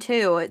the main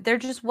two. There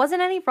just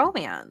wasn't any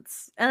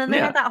romance. And then they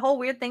had that whole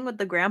weird thing with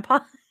the grandpa.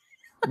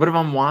 But if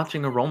I'm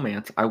watching a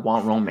romance, I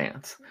want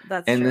romance.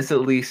 That's true. This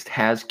at least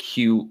has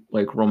cute,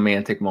 like,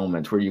 romantic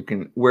moments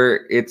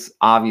where it's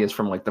obvious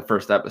from like the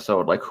first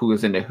episode, like who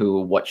is into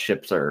who, what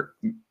ships are,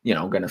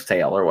 going to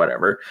sail or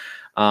whatever.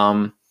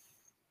 I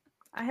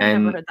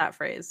have never heard that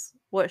phrase.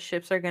 What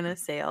ships are going to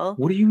sail?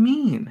 What do you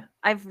mean?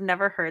 I've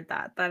never heard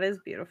that. That is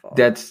beautiful.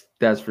 That's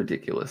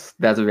ridiculous.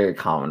 That's a very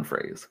common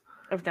phrase.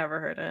 I've never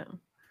heard it.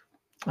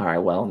 All right.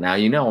 Well, now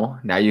you know.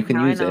 Now you can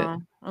use it.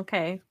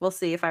 Okay. We'll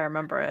see if I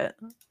remember it.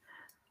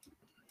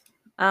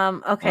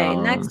 Okay.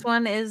 Next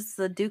one is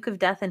The Duke of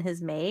Death and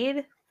His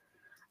Maid.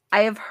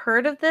 I have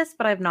heard of this,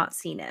 but I've not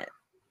seen it.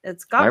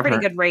 It's got pretty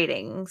good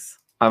ratings.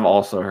 I've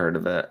also heard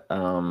of it.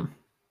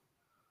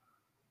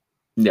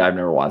 Yeah, I've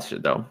never watched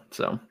it though.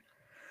 So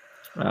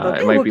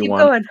it might be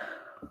one.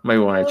 Maybe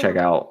one I check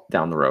out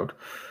down the road.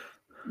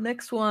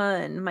 Next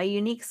one. My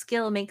unique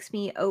skill makes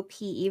me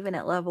OP even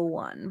at level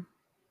 1.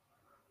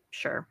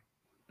 Sure.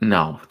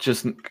 No,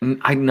 just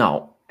I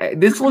know.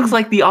 This looks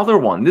like the other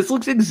one. This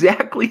looks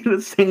exactly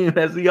the same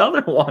as the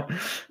other one.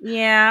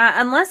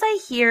 Yeah, unless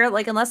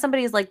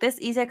somebody's like, this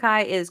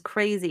isekai is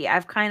crazy.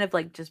 I've kind of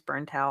like just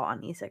burnt out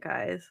on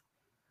isekais.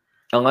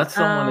 Unless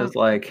someone is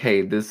like,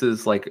 hey, this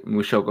is like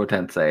Mushoku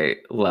Tensei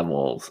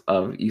levels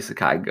of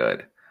isekai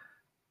good.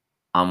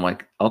 I'm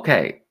like,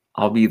 okay,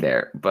 I'll be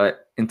there.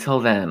 But until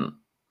then,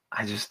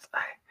 actually,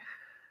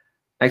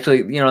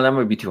 that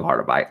might be too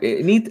hard to buy.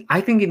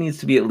 I think it needs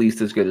to be at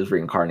least as good as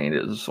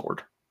Reincarnated as a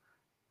Sword.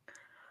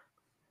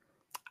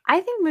 I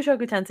think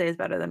Mushoku Tensei is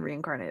better than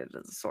Reincarnated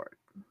as a Sword.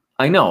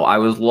 I know. I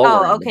was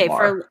lowering the bar.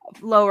 For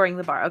lowering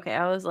the bar. Okay,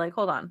 I was like,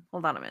 hold on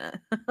a minute.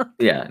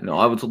 Yeah, no,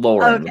 I was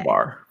lowering the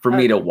bar for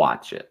me to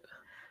watch it.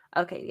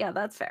 Okay, yeah,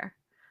 that's fair.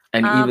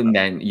 And even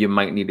then, you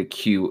might need a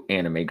cute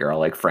anime girl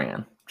like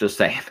Fran. Just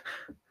saying.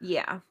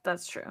 Yeah,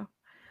 that's true.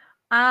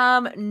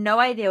 No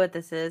idea what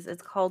this is.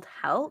 It's called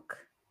Helk.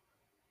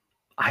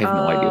 I have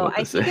no idea what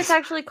this is. I think it's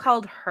actually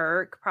called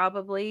Herc,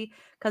 probably,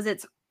 because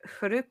it's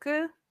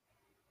Furuku.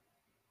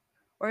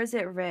 Or is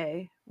it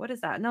Rei? What is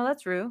that? No,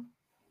 that's Ru.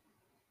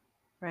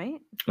 Right?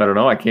 I don't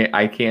know. I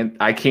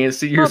can't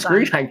see your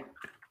screen.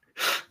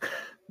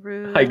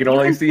 Ru. I can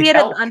only see it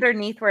Helk.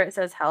 underneath where it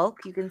says Helk.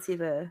 You can see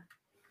the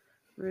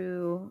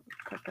Ru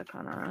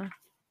katakana.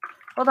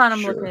 Hold on,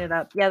 I'm looking it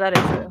up. Yeah, that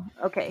is Ru.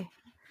 Okay.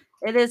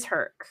 It is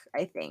Herc,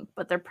 I think,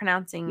 but they're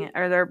pronouncing it,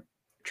 or they're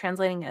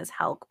translating it as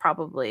Helk,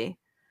 probably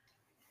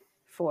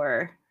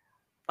for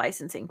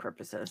licensing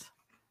purposes.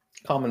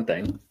 Common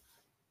thing.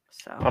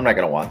 So I'm not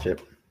gonna watch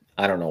it.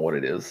 I don't know what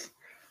it is.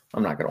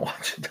 I'm not gonna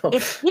watch it though.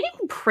 It's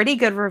getting pretty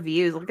good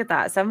reviews. Look at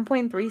that,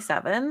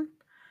 7.37.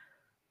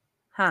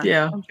 Huh.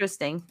 Yeah.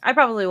 Interesting. I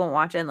probably won't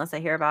watch it unless I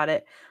hear about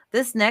it.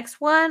 This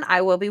next one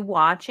I will be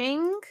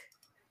watching.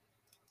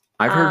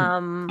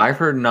 I've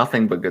heard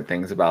nothing but good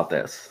things about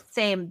this.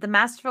 Same. The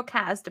Masterful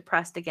Cat is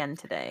depressed again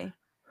today.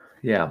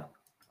 Yeah.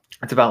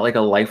 It's about like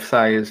a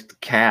life-sized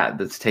cat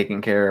that's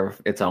taking care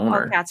of its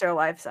owner. All cats are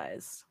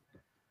life-sized.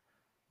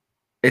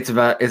 It's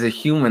a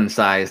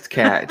human-sized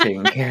cat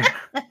taking care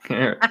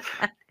of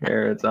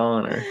its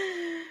owner.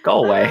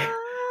 Go away.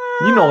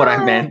 You know what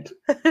I meant.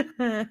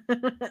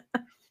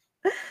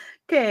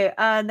 Okay,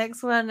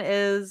 next one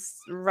is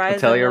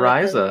Atelier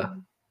Ryza.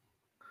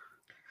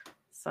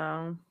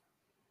 So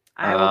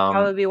I will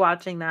probably be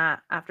watching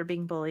that after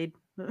being bullied.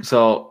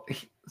 So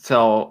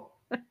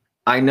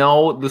I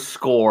know the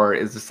score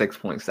is a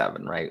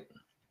 6.7, right?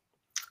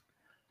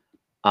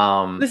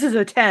 This is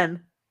a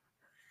 10.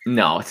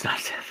 No, it's not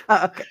 10.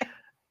 Oh, okay.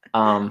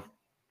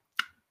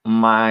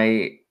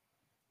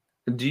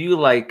 Do you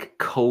like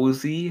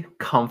cozy,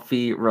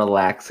 comfy,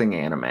 relaxing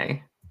anime?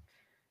 I'm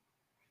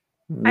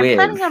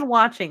planning on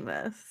watching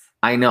this.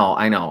 I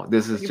know.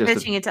 This is You're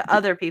pitching it to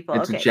other people.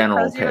 It's a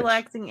general cozy, pitch.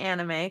 relaxing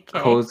anime. Okay.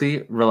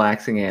 Cozy,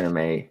 relaxing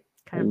anime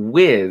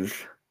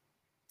with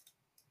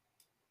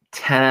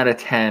 10 out of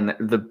 10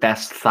 the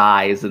best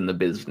thighs in the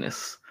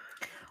business.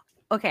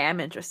 Okay,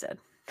 I'm interested.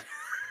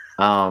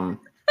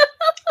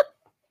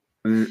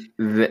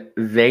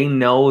 They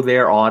know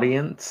their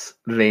audience.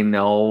 They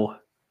know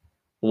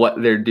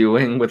what they're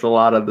doing with a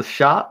lot of the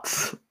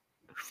shots.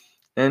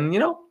 And,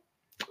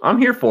 I'm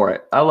here for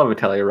it. I love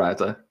Atelier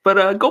Ryza.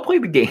 But go play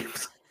the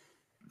games.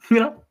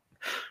 I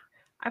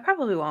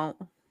probably won't.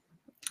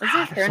 Is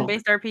it a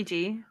turn-based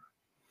RPG?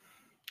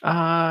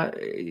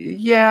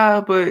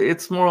 Yeah, but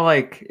it's more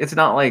like, it's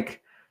not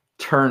like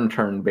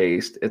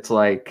turn-based. It's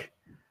like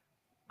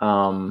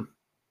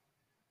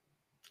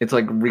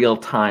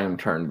real-time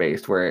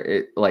turn-based, where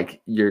it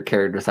like your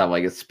characters have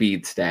like a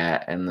speed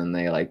stat, and then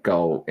they like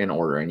go in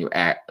order, and you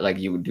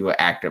do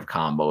active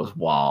combos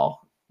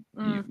while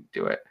you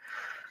do it.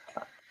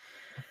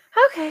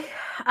 Okay.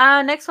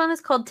 Next one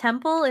is called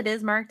Temple. It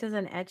is marked as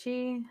an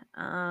ecchi.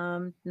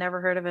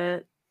 Never heard of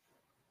it.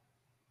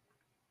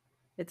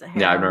 It's a harem.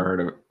 Yeah, I've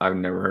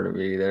never heard of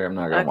it either. I'm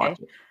not gonna watch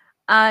it.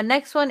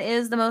 Next one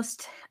is the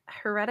most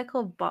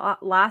heretical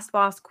last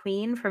boss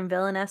queen, from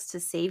villainess to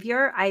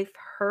savior. I've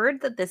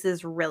heard that this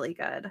is really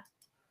good.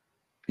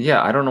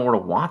 Yeah, I don't know where to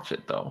watch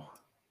it though.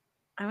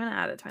 I'm gonna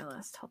add it to my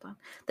list. Hold on.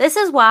 This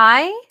is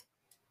why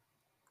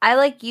I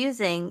like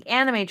using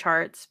anime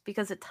charts,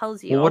 because it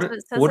tells you. Well,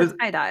 it says it's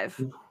High Dive.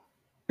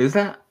 Is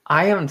that?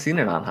 I haven't seen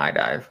it on High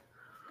Dive.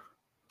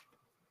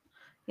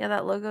 Yeah,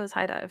 that logo is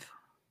High Dive.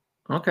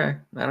 Okay,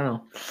 I don't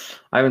know.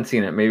 I haven't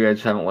seen it. Maybe I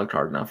just haven't looked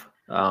hard enough.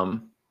 I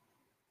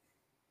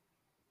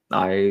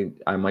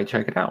might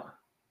check it out.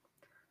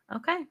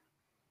 Okay.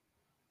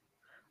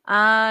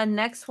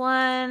 Next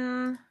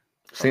one.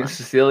 Saint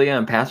Cecilia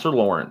and Pastor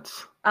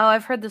Lawrence. Oh,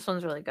 I've heard this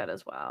one's really good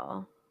as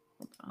well.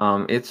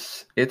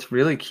 It's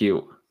really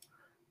cute.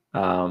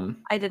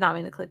 I did not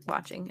mean to click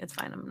watching. It's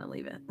fine. I'm gonna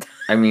leave it.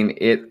 I mean,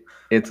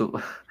 it's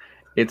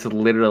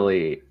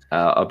literally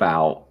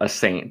about a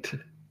saint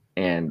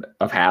and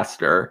a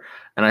pastor,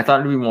 and I thought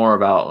it'd be more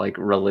about like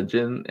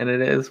religion, and it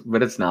is,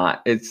 but it's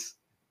not.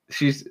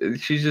 She's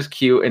just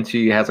cute, and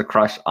she has a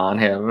crush on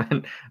him,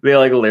 and they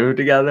like live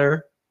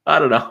together. I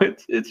don't know.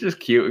 It's just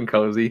cute and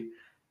cozy.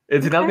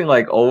 It's nothing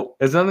like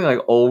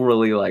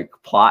overly like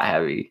plot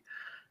heavy,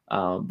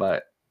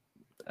 but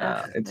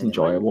Ugh, It's I didn't want to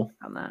enjoyable.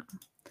 click on that.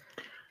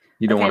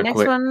 You don't Okay, want to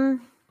next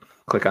one.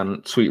 click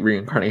on Sweet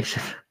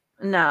Reincarnation.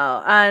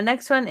 No.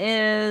 Next one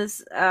is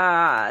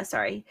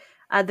the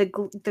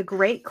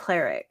Great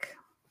Cleric.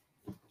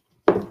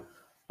 No,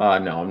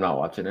 I'm not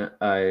watching it.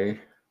 I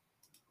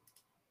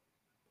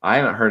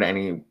haven't heard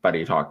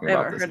anybody talking I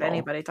about haven't this heard at all.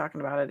 anybody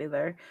talking about it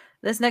either.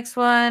 This next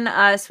one,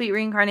 Sweet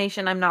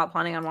Reincarnation, I'm not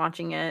planning on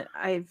watching it.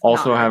 I've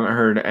Also, not heard haven't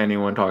heard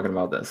anyone talking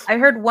about this. I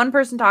heard one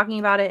person talking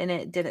about it and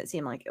it didn't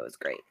seem like it was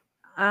great.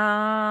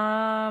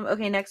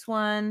 Okay, next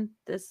one.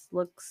 This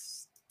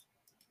looks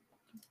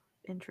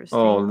interesting.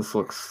 Oh, this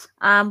looks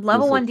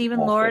Level 1 looks Demon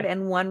Lord awful.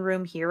 and One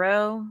Room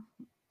Hero.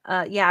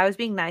 Yeah, I was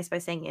being nice by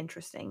saying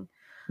interesting.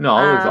 No,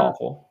 it looks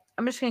awful.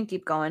 I'm just gonna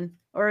keep going,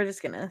 or we're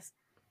just gonna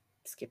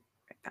skip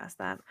right past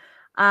that.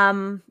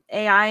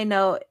 AI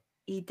no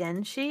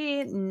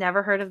Idenshi.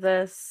 Never heard of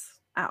this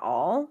at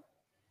all.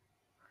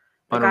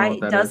 The I don't know guy what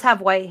that does is.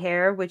 have white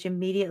hair, which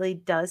immediately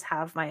does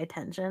have my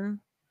attention.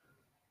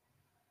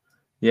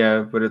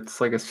 Yeah, but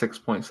it's like a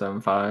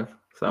 6.75,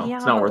 so Yeah,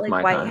 it's not but worth like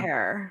my white time.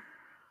 hair.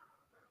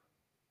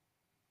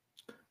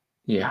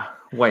 Yeah,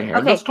 white hair.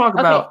 Okay, okay.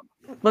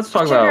 Let's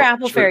talk Sugar about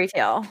Apple Fairy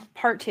Tale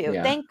Part 2.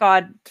 Yeah. Thank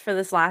God for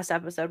this last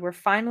episode. We're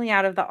finally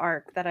out of the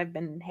arc that I've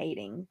been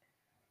hating.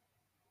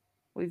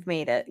 We've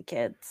made it,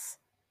 kids.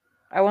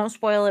 I won't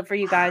spoil it for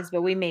you guys,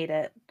 but we made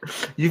it.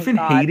 You've Thank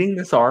been God. hating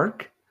this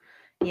arc?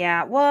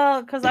 Yeah,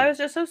 well, because I was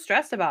just so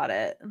stressed about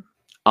it.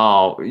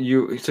 Oh,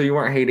 you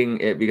weren't hating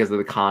it because of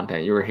the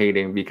content. You were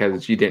hating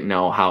because you didn't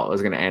know how it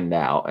was going to end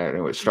out, and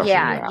it was stressing you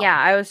out. Yeah,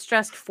 I was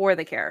stressed for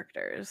the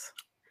characters.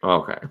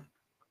 Okay.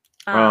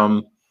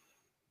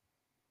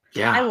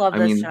 Yeah, I love I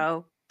this mean,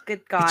 show.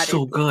 Good God, it's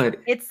so good.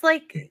 It's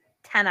like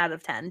 10 out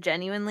of 10.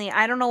 Genuinely,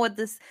 I don't know what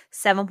this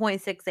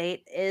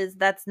 7.68 is.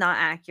 That's not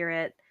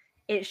accurate.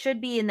 It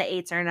should be in the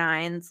 8s or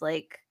 9s.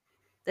 Like,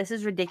 this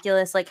is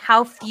ridiculous. Like,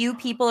 how few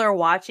people are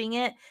watching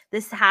it.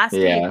 This has to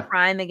be a Yeah.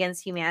 crime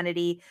against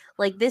humanity.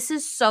 Like, this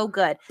is so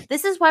good.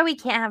 This is why we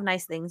can't have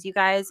nice things, you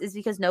guys, is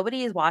because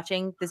nobody is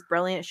watching this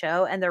brilliant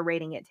show and they're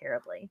rating it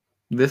terribly.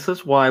 This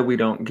is why we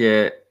don't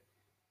get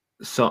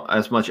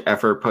as much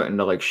effort put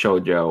into like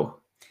shoujo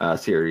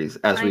series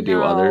as we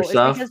do other It's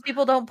stuff. because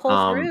people don't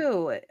pull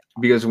through.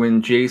 Because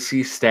when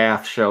JC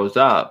staff shows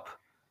up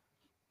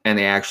and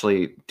they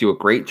actually do a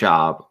great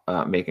job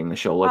making the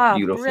show look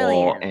beautiful,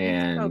 Brilliant.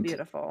 It's so and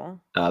beautiful.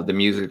 the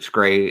music's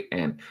great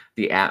and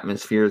the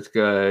atmosphere is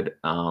good,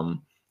 and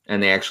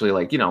they actually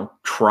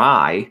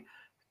try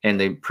and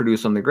they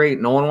produce something great,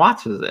 no one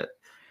watches it.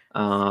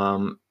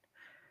 Watch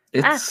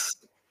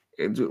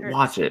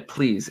it,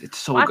 please. It's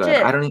so Watch good.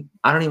 it. I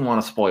don't even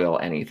want to spoil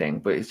anything,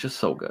 but it's just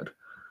so good.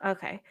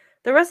 Okay.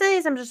 The rest of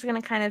these I'm just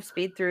gonna kind of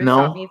speed through. No.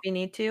 Stop me if you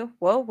need to.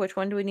 Whoa, which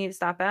one do we need to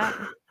stop at?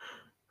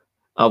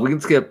 We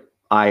can skip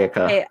Ayaka.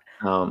 Okay.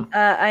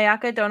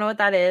 Ayaka, don't know what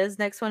that is.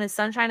 Next one is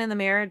Sunshine in the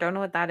Mirror. Don't know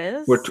what that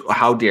is.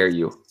 How dare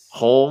you?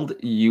 Hold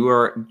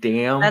your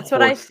damn That's horses.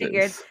 what I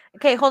figured.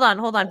 Okay, hold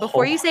on.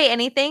 Before you say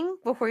anything,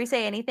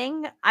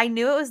 I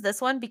knew it was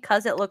this one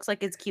because it looks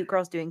like it's cute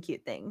girls doing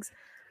cute things.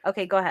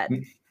 Okay, go ahead.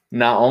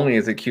 Not only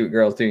is it cute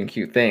girls doing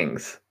cute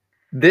things,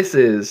 this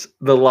is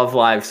the Love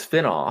Live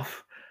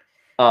spinoff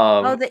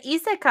of the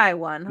Isekai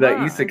one. the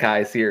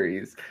Isekai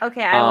series.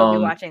 Okay, I will be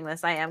watching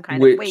this. I am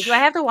kind of. Wait, do I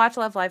have to watch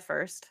Love Live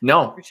first?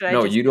 No, Or should I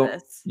just you do don't.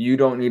 this? You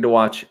don't need to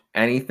watch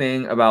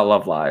anything about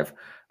Love Live.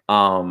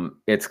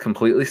 It's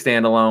completely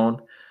standalone.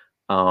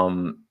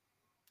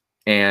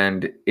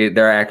 And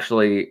they're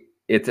actually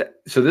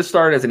so this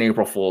started as an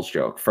April Fool's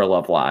joke for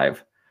Love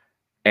Live,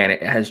 and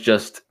it has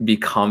just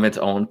become its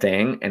own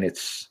thing, and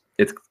it's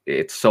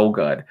so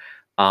good.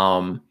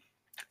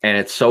 And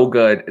it's so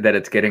good that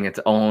it's getting its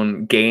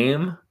own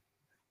game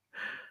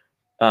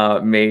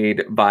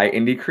made by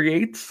Indie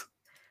Creates.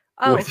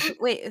 Oh,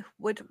 wait,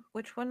 which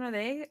one are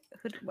they?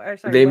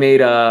 They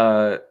made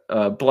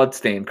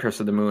Bloodstain,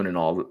 Curse of the Moon, and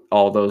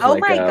all those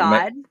my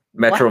God.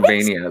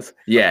 Metrovanias.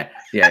 Yeah.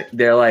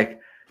 They're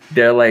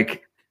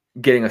like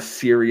getting a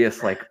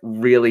serious, like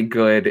really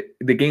good.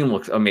 The game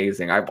looks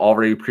amazing. I've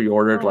already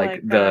pre-ordered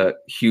the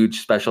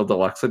huge special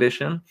deluxe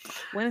edition.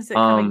 When is it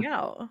coming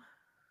out?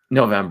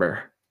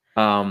 November.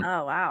 Oh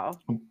wow.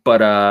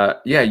 But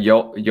yeah,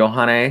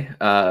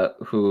 Yohane,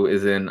 who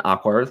is in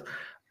Aquars,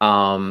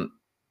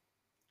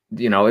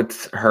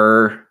 it's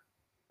her.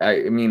 I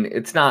mean,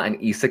 it's not an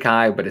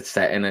isekai, but it's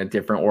set in a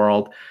different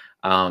world.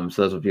 So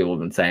that's what people have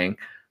been saying.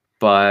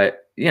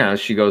 But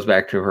she goes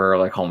back to her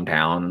like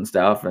hometown and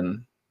stuff,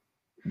 and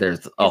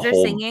there's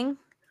singing?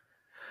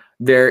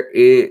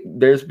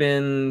 There's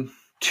been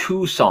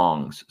 2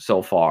 songs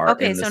so far.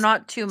 Okay, so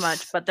not too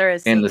much, but there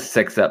is singing. In the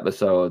 6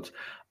 episodes.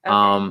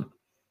 Okay.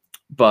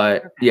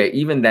 But yeah,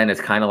 even then it's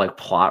kind of like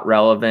plot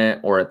relevant,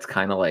 or it's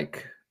kind of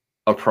like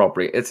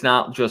appropriate. It's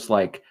not just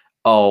like,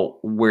 oh,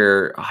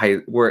 we're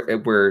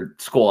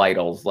school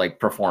idols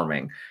like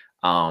performing.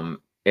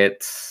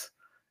 It's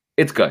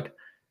good.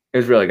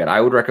 It's really good.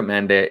 I would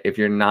recommend it if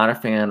you're not a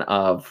fan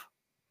of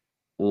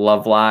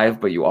Love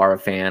Live, but you are a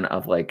fan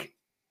of like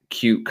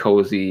cute,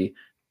 cozy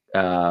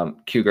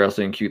cute girls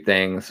doing cute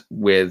things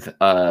with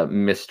a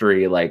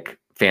mystery like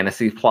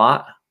fantasy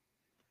plot.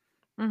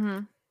 Mm-hmm.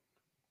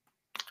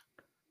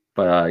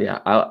 But yeah,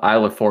 I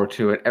look forward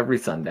to it every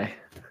Sunday.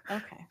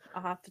 Okay,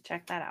 I'll have to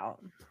check that out.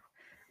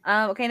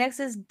 Okay, next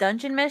is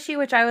Dungeon Meshi,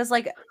 which I was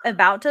like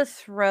about to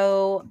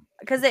throw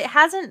because it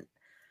hasn't.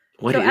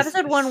 What So is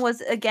episode one this?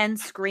 was again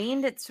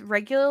screened. It's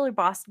regularly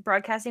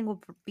broadcasting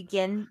will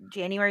begin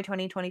January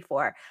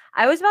 2024.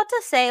 I was about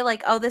to say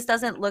like, oh, this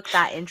doesn't look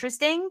that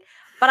interesting,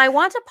 but I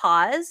want to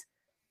pause.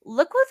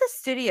 Look what the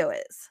studio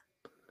is.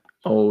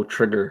 Oh,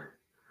 Trigger.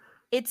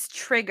 It's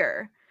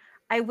Trigger.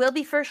 I will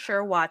be for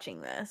sure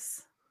watching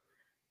this.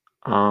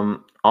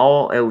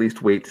 I'll at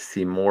least wait to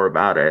see more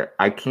about it.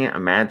 I can't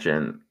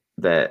imagine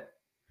that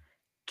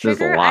there's a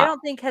Trigger, I lot. don't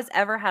think has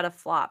ever had a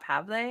flop,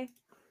 have they?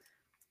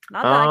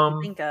 Not that I can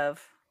Um, think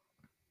of.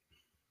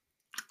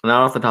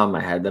 Not off the top of my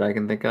head that I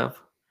can think of.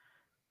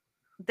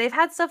 They've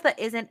had stuff that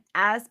isn't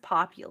as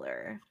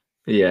popular,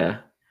 Yeah,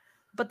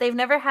 but they've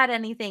never had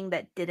anything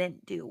that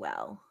didn't do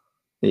well.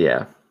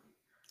 yeah.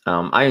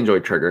 I enjoy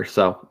Trigger,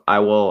 so I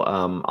will.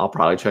 I'll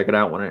probably check it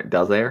out when it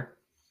does air.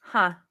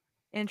 Huh.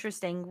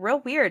 Interesting. Real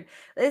weird.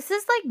 This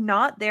is like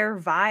not their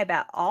vibe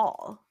at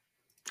all.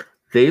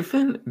 They've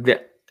been,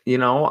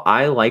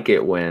 I like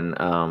it when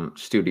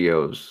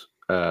studios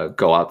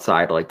go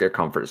outside like their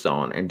comfort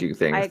zone and do I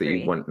things that you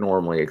agree. wouldn't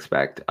normally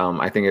expect.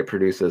 I think it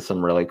produces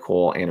some really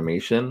cool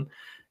animation,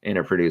 and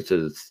it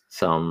produces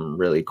some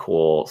really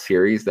cool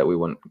series that we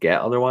wouldn't get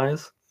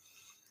otherwise.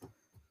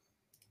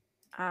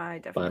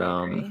 I But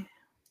definitely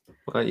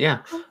agree. yeah.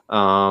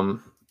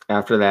 Um,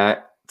 After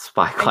that,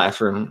 Spy I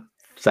Classroom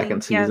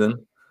second think yes.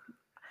 season.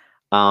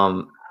 Um, Are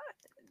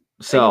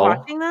you so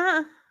watching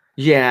that?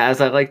 yeah, as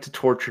I like to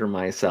torture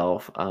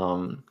myself,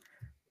 Okay.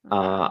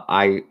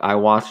 I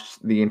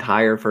watched the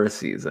entire first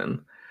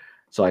season,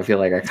 so I feel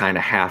like I kind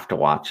of have to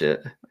watch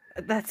it.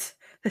 That's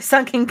the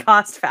sunken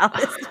cost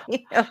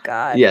fallacy. Oh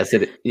God. Yes,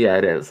 it is. Yeah,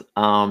 I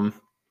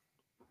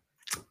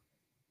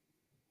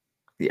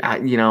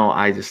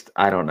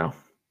don't know.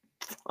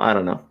 I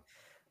don't know.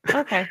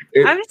 Okay. I'm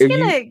if just if you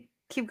gonna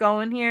keep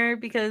going here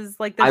because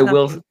like I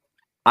will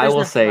I there's will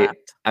nothing say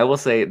left. I will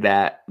say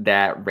that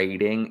that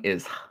rating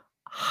is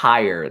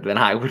higher than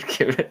I would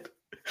give it.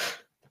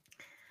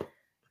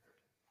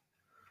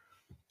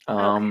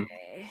 Um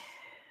Okay.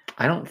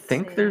 I don't Let's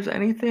think there's see.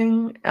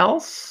 anything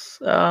else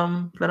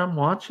that I'm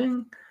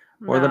watching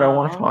or that I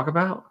want to No. talk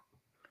about.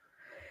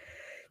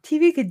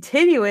 TV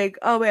continuing.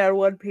 Oh man,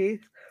 One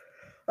Piece.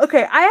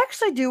 Okay, I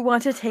actually do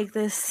want to take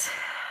this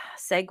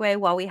segue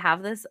while we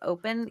have this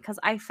open because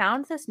I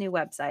found this new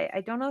website.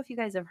 I don't know if you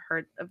guys have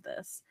heard of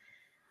this.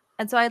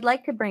 And so I'd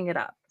like to bring it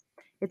up.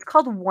 It's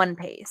called One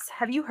Pace.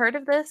 Have you heard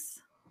of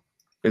this?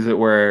 Is it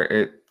where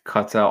it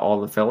cuts out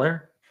all the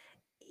filler?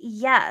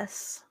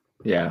 Yes.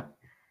 Yeah.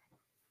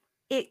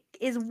 It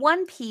is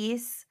One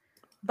Piece,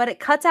 but it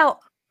cuts out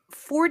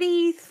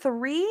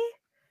 43%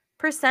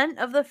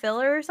 of the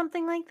filler or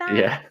something like that.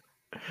 Yeah.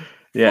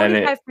 Yeah, and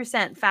it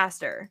 45%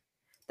 faster.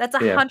 That's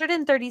yeah.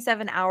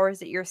 137 hours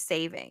that you're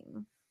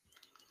saving.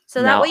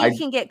 So that Now way you I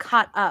can get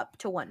caught up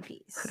to One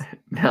Piece.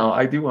 now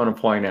I do want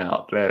to point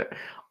out that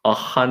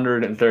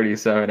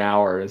 137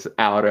 hours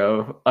out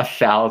of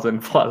 1,000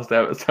 plus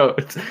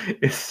episodes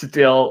is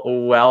still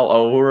well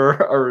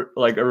over or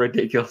like a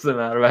ridiculous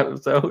amount of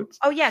episodes.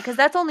 Oh yeah, because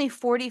that's only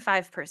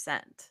 45%.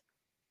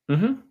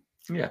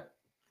 Yeah.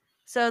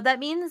 So that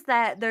means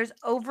that there's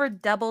over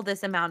double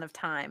this amount of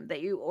time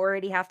that you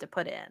already have to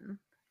put in.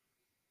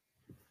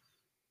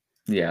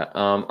 Yeah.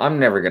 I'm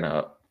never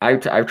gonna.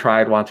 I've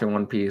tried watching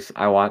One Piece.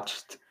 I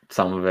watched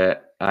some of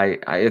it.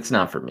 It's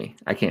not for me.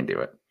 I can't do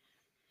it.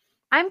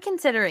 I'm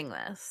considering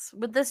this.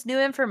 With this new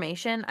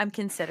information, I'm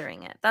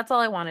considering it. That's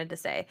all I wanted to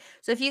say.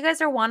 So if you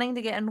guys are wanting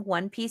to get in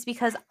One Piece,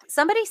 because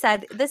somebody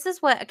said this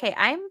is what, okay,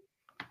 I'm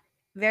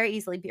very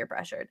easily peer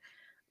pressured.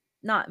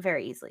 Not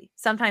very easily,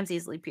 sometimes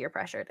easily peer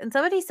pressured. And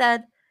somebody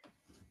said,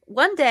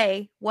 one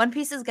day One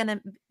Piece is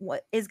gonna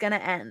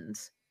end.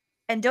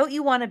 And don't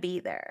you want to be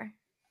there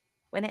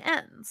when it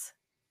ends?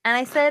 And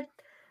I said,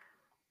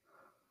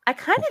 I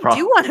kind Well, of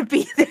do want to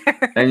be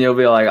there. and you'll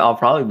be like, I'll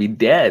probably be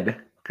dead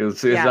because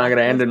it's not Yeah,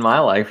 gonna end in my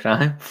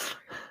lifetime.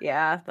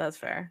 yeah, that's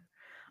fair.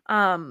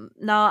 No,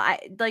 I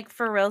like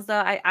for reals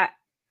though,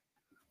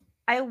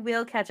 I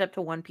will catch up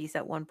to One Piece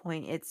at one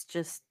point. It's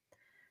just,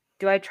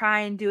 do I try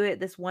and do it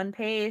this one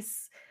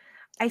pace?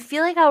 I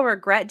feel like I'll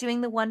regret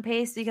doing the one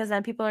pace because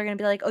then people are gonna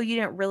be like, "Oh, you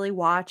didn't really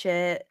watch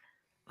it."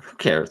 Who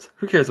cares?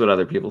 Who cares what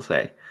other people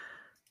say?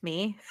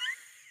 Me.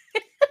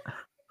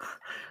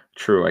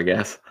 True, I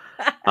guess.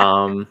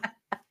 Um,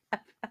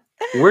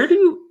 where do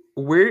you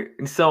where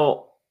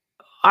so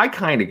I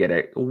kind of get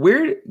it.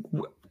 Where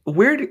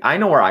do I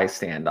know where I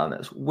stand on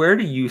this? Where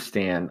do you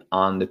stand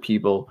on the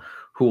people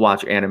who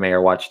watch anime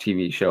or watch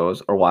TV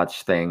shows or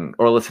watch thing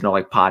or listen to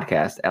like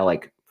podcasts at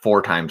like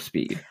 4 times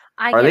speed?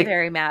 I Are get they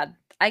very mad.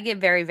 I get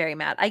very, very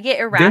mad. I get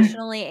they're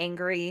irrationally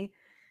angry.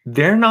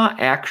 they're not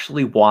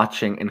actually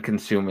watching and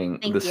consuming the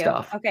Thank you.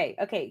 stuff. Okay,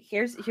 okay.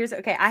 Here's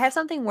okay. I have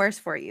something worse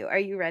for you. Are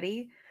you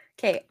ready?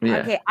 Okay, Yeah.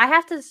 okay. I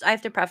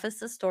have to preface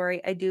this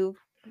story. I do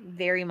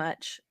very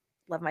much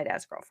love my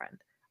dad's girlfriend.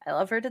 I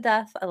love her to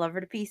death. I love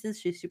her to pieces.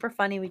 She's super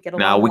funny. We get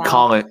Now along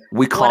well.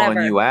 we calling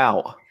Whatever. you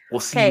out. We'll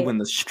see you Okay, in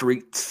the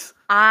streets.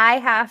 I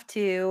have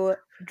to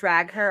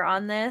drag her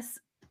on this.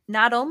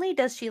 Not only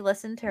does she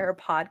listen to her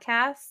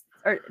podcasts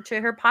or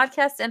to her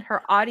podcasts and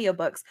her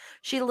audiobooks,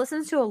 she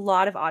listens to a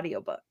lot of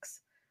audiobooks.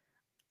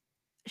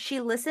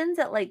 She listens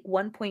at like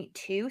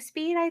 1.2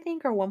 speed, I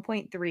think, or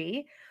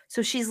 1.3.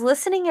 So she's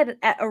listening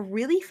at a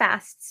really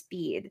fast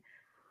speed.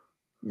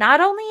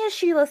 Not only is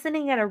she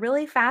listening at a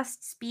really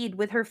fast speed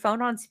with her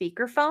phone on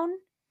speakerphone,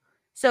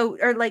 so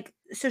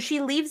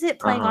she leaves it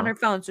playing on Uh-huh. her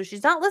phone, so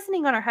she's not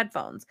listening on her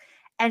headphones,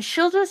 and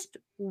she'll just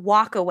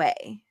walk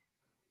away.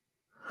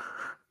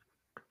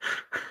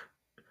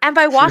 And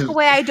by walk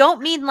away, I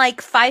don't mean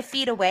like 5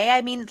 feet away.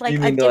 I mean like You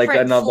a mean to like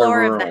different another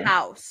floor of the room?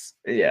 house.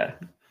 Yeah.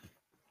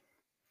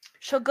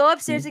 She'll go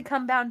upstairs and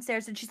come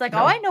downstairs, and she's like,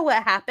 "Oh, I No. know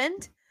what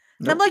happened."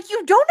 And I'm Nope. like,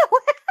 "You don't know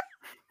what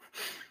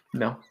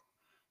No.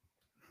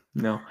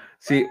 No.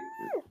 See,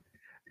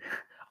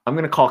 I'm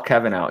gonna call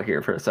Kevin out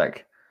here for a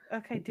sec.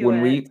 Okay, do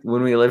When it.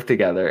 we lived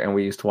together and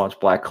we used to watch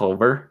Black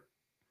Clover,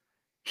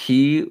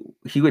 he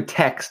would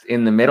text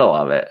in the middle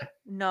of it,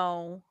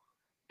 No.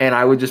 and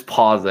I would just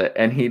pause it,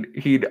 and I he'd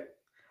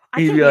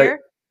can be like, hear.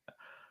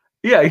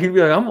 yeah, he'd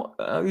be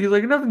like, he's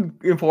like, nothing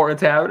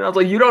important's happening. I was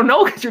like, you don't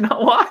know because you're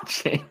not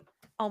watching.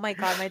 Oh my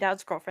god, my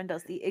dad's girlfriend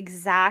does the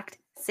exact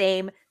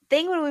same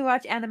thing when we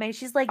watch anime.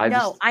 She's like, I "No,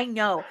 just I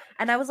know."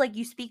 And I was like,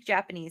 "You speak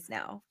Japanese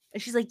now."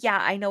 And she's like, "Yeah,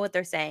 I know what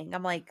they're saying."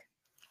 I'm like,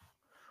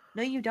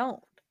 "No, you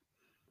don't.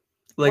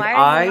 like Why are you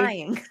I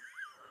lying?"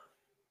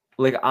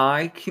 like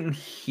I can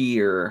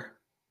hear,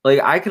 like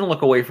I can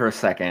look away for a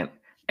second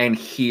and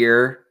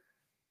hear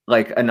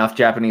like enough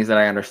Japanese that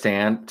I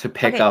understand to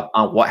pick Okay, up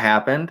on what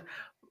happened.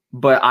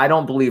 But I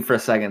don't believe for a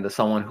second that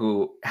someone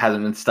who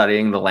hasn't been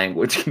studying the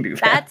language can do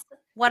that. that's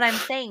what I'm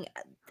saying.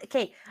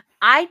 Okay,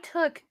 I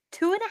took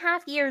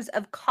 2.5 years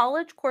of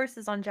college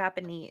courses on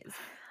Japanese.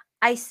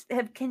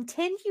 Have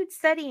continued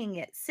studying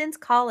it since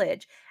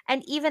college,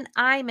 and even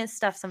I miss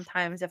stuff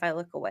sometimes if I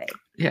look away.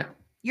 Yeah.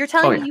 You're Oh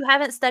telling me yeah. you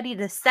haven't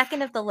studied a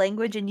second of the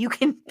language and you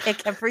can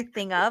pick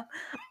everything up?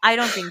 I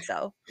don't think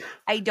so.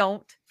 I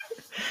don't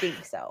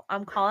think so.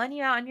 I'm calling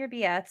you out on your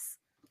BS.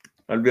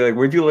 I'd be like,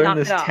 where'd you learn Knock it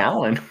this off.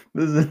 talent?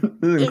 This is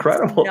It's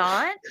incredible.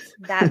 not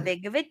that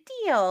big of a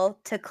deal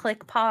to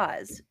click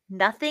pause.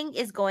 Nothing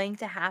is going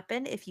to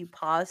happen if you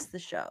pause the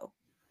show.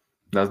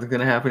 Nothing's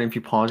gonna happen if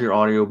you pause your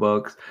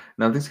audiobooks.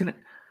 Nothing's gonna.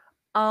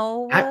 I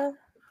Oh,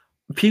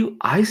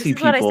 I this see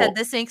is what I said. people.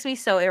 This makes me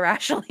so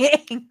irrationally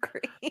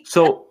angry.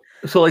 So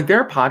like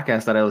there are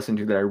podcasts that I listen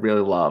to that I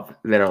really love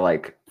that are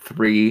like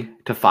 3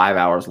 to 5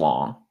 hours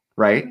long,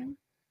 right? Mhm,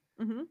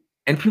 mhm.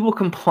 And people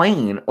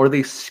complain or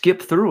they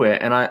skip through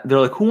it, and they're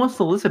like, "Who wants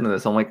to listen to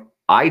this?" I'm like,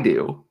 "I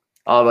do."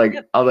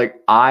 Yep.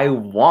 I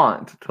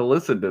want to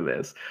listen to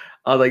this.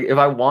 Like, if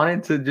I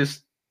wanted to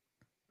just,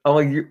 I'm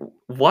like,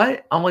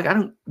 what? I'm like, I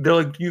don't. They're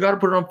like, you got to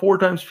put it on 4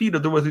 times speed,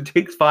 otherwise it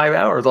takes 5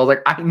 hours. I was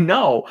like, I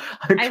know.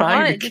 I'm I trying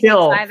want to it to take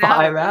kill 5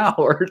 five hours.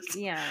 hours.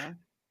 Yeah.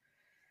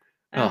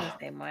 I'm the Oh,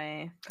 same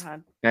way.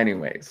 God.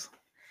 anyways,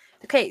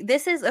 Okay,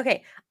 this is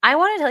okay. I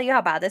want to tell you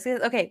how bad this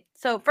is. Okay,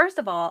 so first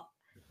of all,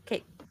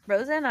 okay,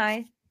 Rosa and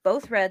I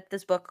both read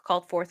this book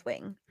called Fourth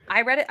Wing.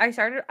 I read it.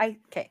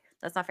 Okay,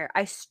 that's not fair.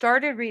 I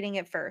started reading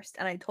it first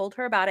and I told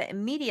her about it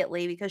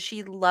immediately because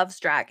she loves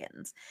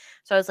dragons.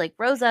 So I was like,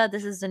 Rosa,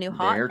 this is the new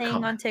hot they're thing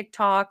coming. on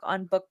TikTok,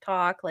 on Book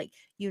Talk. Like,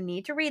 you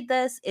need to read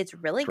this. It's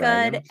really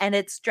good Dragons. and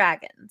it's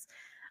dragons.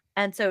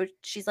 And so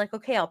she's like,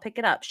 okay, I'll pick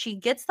it up. She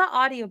gets the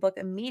audiobook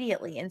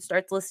immediately and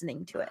starts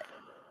listening to it.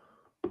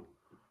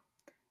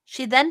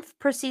 She then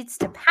proceeds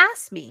to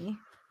pass me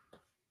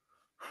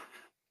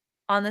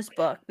on this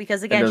book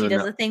because And again, she doesn't does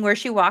know, the thing where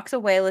she walks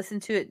away, listen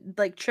to it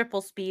like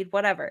triple speed,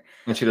 whatever.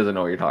 and she doesn't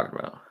know what you're talking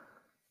about.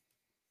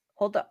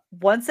 Hold up.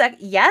 1 sec.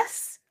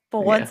 Yes,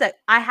 but one Yeah. sec.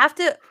 I have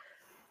to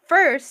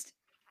first.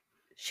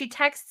 She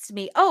texts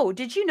me, "Oh,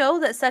 did you know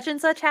that such and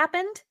such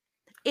happened?"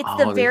 It's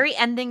the Oh, they very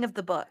ending of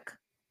the book.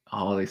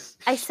 I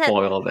said,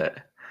 spoiled it.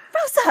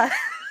 "Rosa,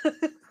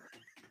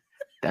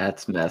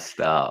 That's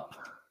messed up.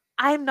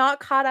 I'm not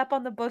caught up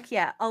on the book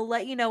yet. I'll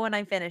let you know when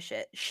I finish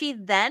it." She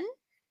then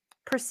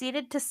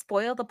proceeded to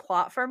spoil the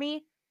plot for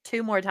me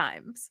 2 more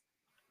times.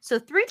 So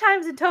 3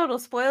 times in total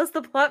spoils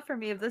the plot for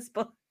me of this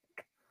book.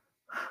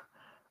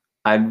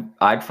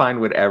 I'd find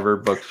whatever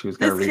book she was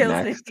gonna This read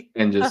kills me. next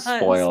and just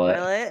spoil it.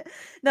 Spoil it.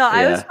 No,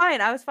 I was Yeah.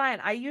 fine. I was fine.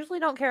 I usually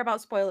don't care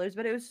about spoilers,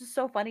 but it was just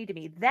so funny to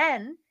me.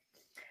 Then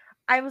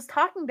I was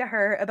talking to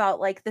her about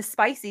like the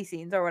spicy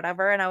scenes or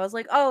whatever, and I was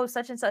like, "Oh,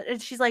 such and such,"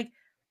 and she's like,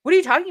 "What are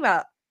you talking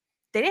about?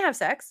 They didn't have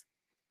sex."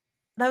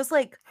 And I was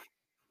like,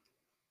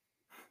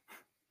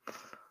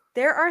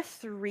 "There are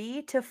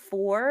 3 to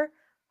 4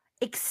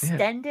 Yeah.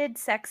 extended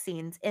sex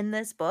scenes in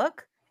this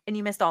book, and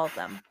you missed all of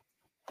them."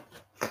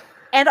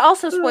 And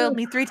also spoiled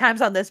me 3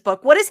 times on this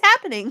book. What is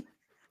happening?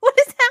 What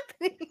is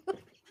happening?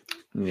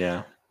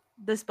 Yeah.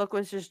 This book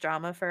was just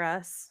drama for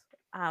us.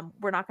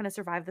 We're not going to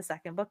survive the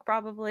second book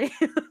probably.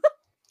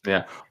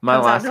 Yeah.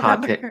 Comes out in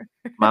November.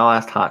 My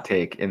last hot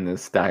take in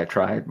this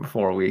diatribe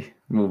before we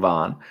move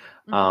on.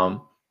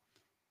 Mhm.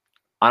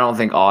 I don't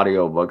think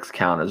audiobooks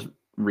count as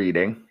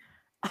reading.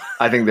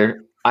 I think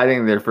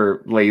they're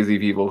for lazy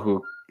people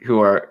who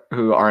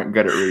aren't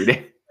good at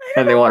reading I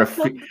and they don't want know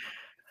to about book.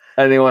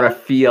 and they want to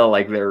book. feel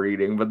like they're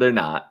reading, but they're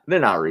not. They're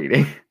not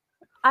reading.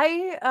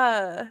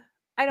 I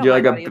I don't You're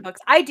like mind a audiobooks.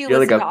 I do you're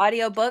like listen to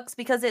a audiobooks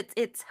because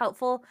it's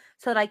helpful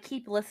so that I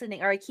keep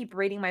listening or I keep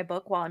reading my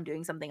book while I'm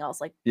doing something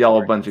else like yellow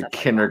work and bunch of stuff like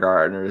that.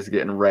 kindergartners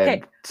getting Okay,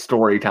 read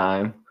story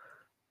time.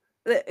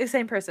 the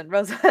same person,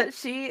 Rosa.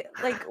 She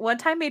like one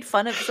time made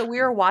fun of so we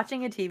were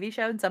watching a TV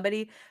show and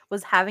somebody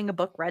was having a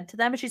book read to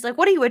them and she's like,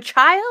 "What are you, a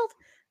child?"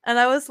 And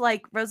I was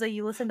like, "Rosa,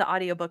 you listen to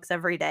audiobooks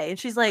every day." And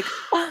she's like,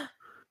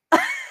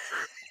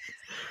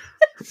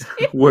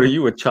 she What are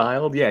you, a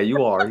child? Yeah,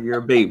 you are. You're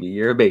a baby.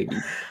 You're a baby.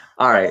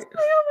 All I right. was like,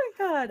 "Oh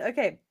my god."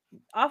 Okay.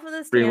 Off of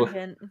this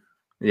tangent.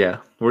 Yeah,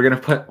 we're gonna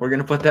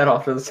put that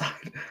off to the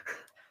side.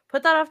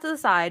 Put that off to the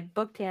side.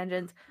 Book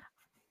tangents.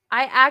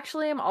 I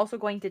actually am also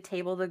going to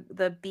table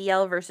the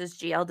BL versus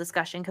GL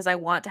discussion because I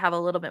want to have a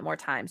little bit more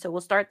time. So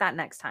we'll start that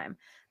next time.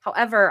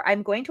 However,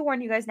 I'm going to warn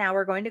you guys now.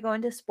 We're going to go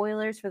into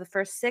spoilers for the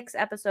first 6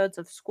 episodes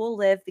of School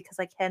Live because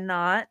I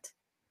cannot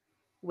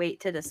wait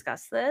to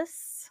discuss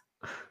this.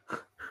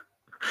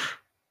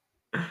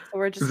 So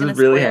we're just Is going this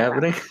to really spoil that.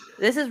 happening?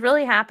 This is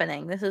really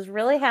happening. This is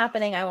really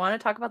happening. I want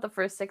to talk about the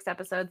first 6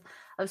 episodes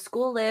of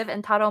School Live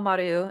and Taro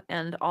Maru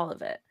and all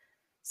of it.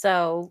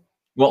 So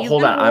Well, you've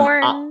hold been on.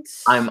 warned.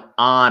 I'm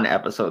on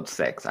episode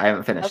 6. I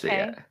haven't finished it Okay.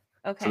 yet. So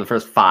the Okay.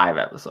 first 5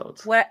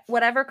 episodes.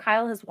 Whatever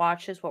Kyle has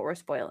watched is what we're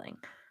spoiling.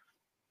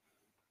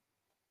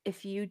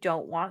 If you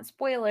don't want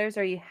spoilers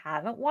or you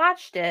haven't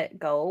watched it,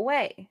 go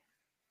away.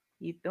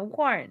 You've been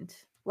warned.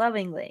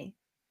 Lovingly.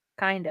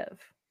 Kind of.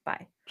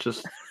 Bye.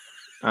 Just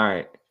all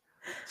right.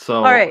 All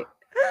So right.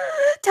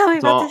 Tell me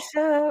about the so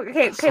show.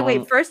 Okay,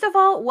 wait. so First of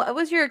all, what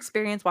was your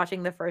experience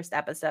watching the first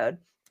episode?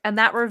 And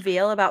that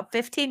reveal about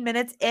 15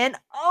 minutes in.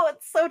 Oh,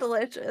 it's so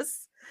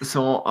delicious.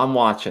 so I'm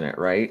watching it,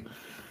 right?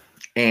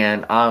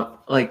 And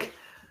like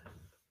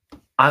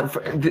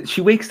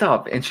she wakes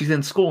up and she's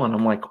in school and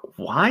I'm like,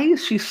 why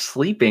is she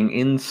sleeping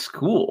in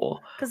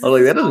school? Because I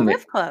was it's like, a that school doesn't make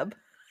live club.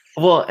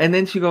 well, and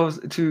then she goes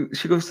to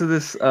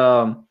this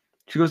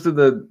she goes to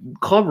the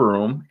club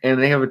room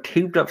and they have a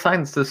taped up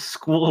sign that says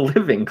school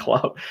living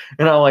club.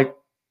 And I'm like,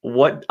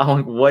 what? I'm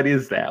like, what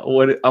is that?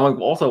 What I'm like,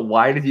 also,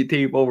 why did you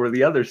tape over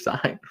the other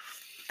sign?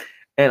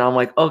 And I'm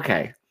like,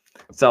 okay.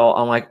 So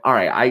I'm like, all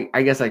right,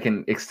 I guess I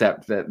can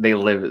accept that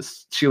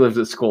she lives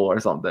at school or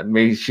something.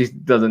 Maybe she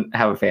doesn't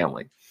have a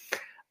family.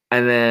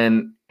 And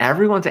then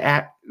everyone's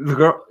at the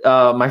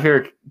girl my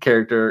favorite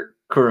character,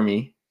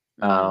 Kurumi,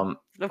 um,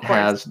 Of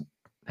course.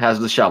 has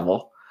the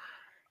shovel.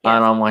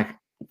 And Yes. I'm like,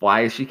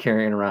 why is she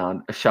carrying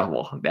around a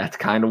shovel? That's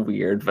kind of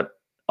weird, but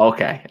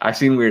okay. I've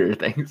seen weirder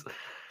things.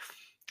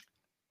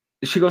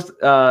 She goes,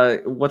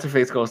 what's her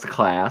face goes to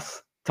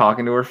class,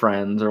 talking to her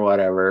friends or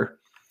whatever.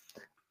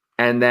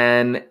 And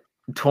then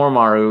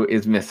Tormaru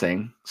is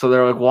missing. So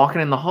they're like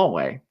walking in the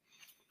hallway.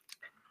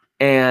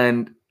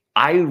 And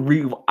I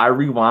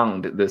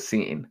rewound this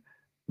scene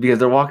because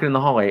they're walking in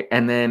the hallway.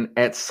 And then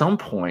at some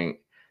point,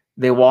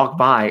 they walk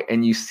by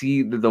and you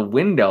see that the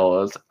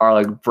windows are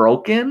like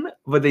broken,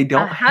 but they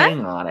don't Uh-huh.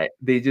 hang on it.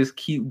 They just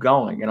keep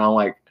going. And I'm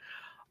like,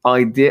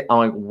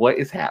 what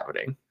is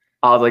happening?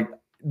 I was like,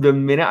 the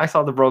minute I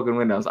saw the broken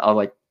windows, I'm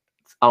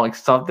like,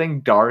 something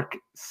dark,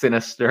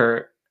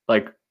 sinister,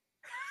 like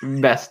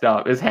messed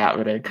up is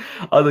happening.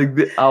 I'm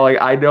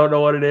like, I don't know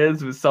what it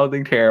is, but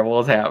something terrible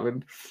has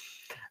happened.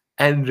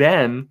 And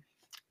then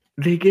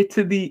they get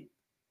to the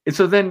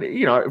so then,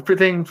 you know, for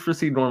things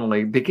proceed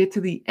normally. They get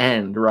to the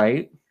end,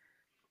 right?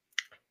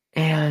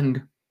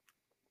 And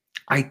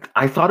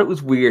I thought it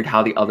was weird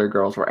how the other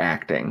girls were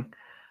acting,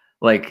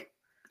 like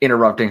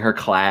interrupting her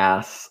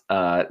class,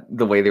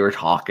 the way they were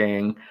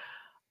talking.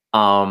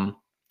 Um,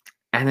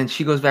 and then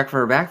she goes back for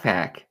her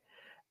backpack,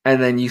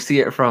 and then you see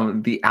it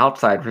from the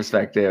outside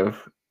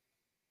perspective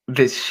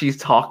that she's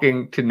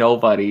talking to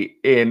nobody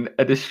in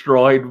a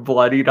destroyed,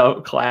 bloodied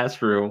out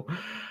classroom.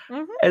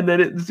 Mhm. And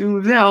then it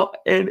zooms out,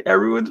 and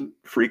everyone's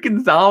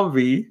freaking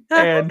zombie,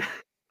 and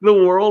the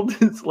world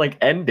is like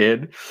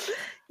ended,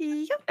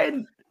 Yep.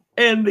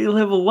 and they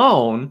live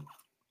alone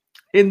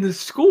in the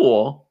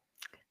school.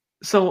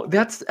 So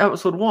that's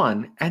episode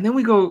 1, and then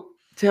we go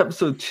to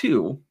episode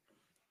 2,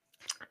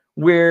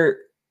 where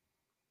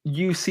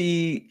you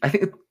see I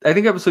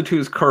think episode 2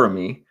 is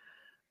Kurumi,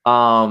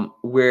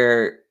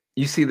 where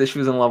you see that she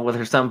was in love with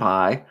her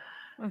senpai,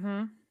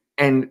 Mhm.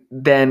 and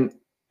then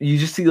you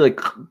just see like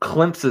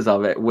glimpses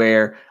of it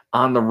where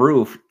on the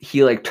roof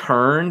he like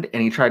turned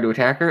and he tried to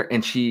attack her,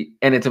 and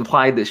it's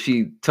implied that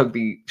she took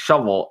the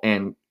shovel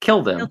and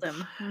killed him. Killed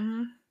him.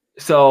 Mhm.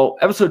 So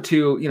episode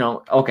 2, you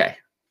know, okay,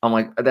 I'm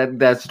like,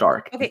 that's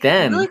dark. Okay, really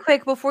Then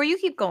quick before you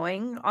keep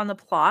going on the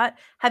plot,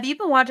 have you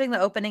been watching the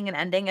opening and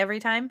ending every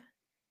time?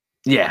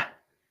 yeah,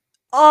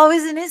 Oh,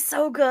 isn't it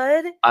so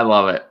good? I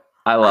love it.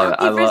 I love it.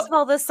 I Okay, love. first of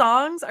all, the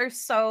songs are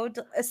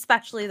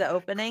especially the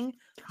opening,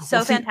 Well, so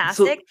see, so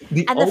fantastic,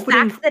 and the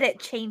fact that it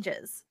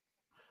changes.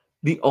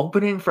 the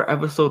opening for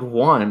episode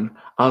 1,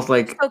 I was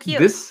like, So cute.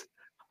 this.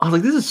 I was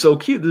like, this is so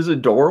cute. This is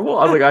adorable.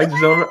 I was like, I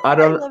just don't. I I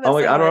don't. love I'm it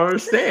like, so I don't much.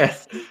 understand.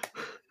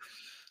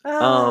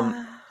 Um.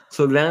 Ah.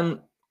 So then,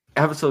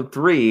 episode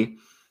 3,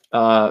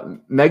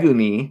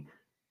 Megumi,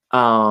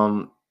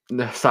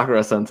 the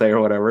Sakura Sensei or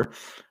whatever.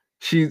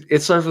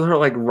 It starts with her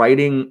like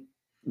writing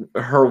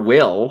her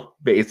will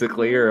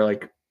basically, Mhm. or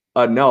like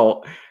a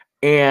note,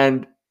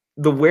 and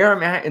the where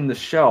I'm at in the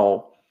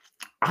show,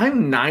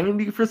 I'm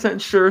 90%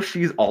 sure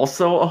she's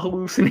also a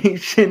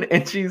hallucination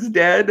and she's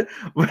dead,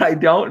 but I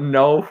don't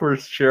know for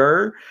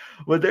sure.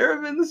 But there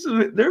have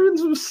been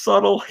some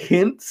subtle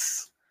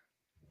hints,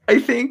 I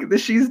think, that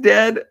she's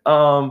dead.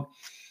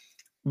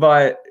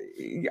 But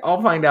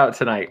I'll find out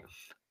tonight.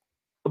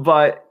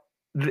 But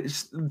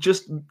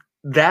just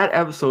that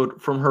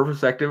episode from her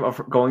perspective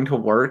of going to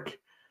work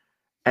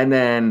and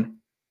then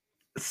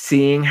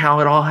seeing how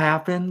it all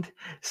happened,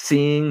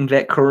 seeing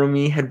that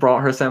Kurumi had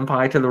brought her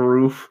senpai to the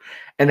roof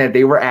and that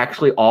they were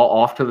actually all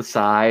off to the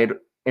side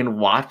and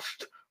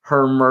watched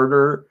her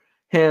murder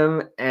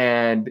him,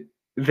 and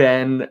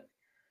then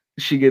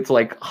she gets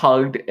like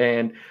hugged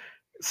and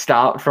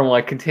stopped from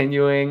like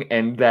continuing,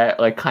 and that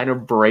like kind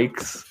of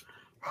breaks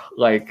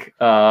like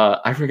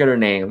I forget her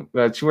name,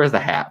 but she wears the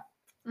hat.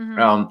 Mhm.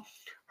 Um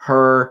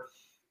her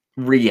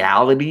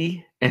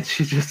reality, and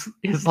she just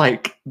is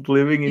like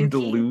living in Yuki?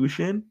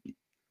 delusion.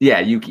 Yeah,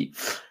 Yuki.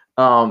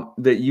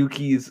 That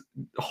Yuki's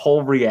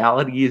whole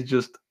reality is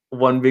just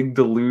one big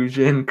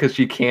delusion because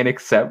she can't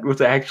accept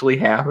what's actually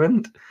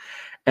happened,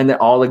 and that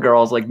all the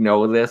girls like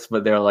know this,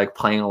 but they're like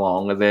playing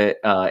along with it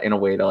in a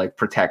way to like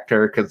protect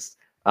her because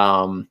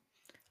um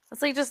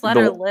It's like just let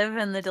her the live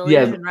in the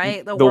yeah delusion,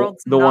 right? The the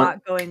world's the one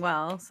not going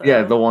well,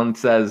 yeah, so the one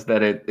says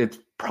that it's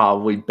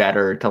probably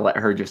better to let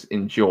her just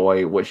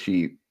enjoy what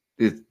she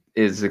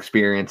is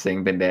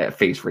experiencing than to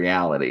face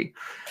reality,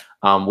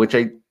 which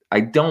I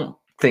don't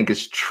think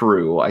is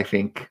true. I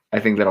think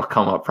that'll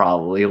come up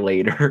probably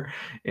later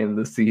in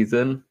the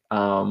season.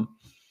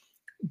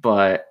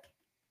 But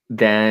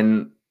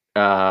then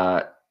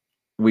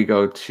we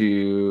go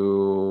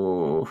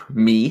to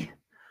me,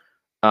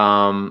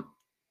 um,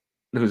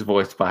 who's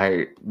voiced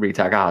by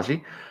Rita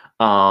Takahashi.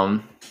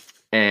 Um,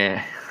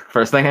 and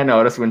first thing I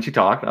noticed when she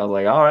talked, I was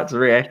like, "Oh, that's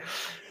Rie.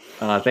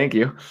 Thank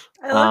you."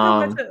 I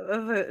love how much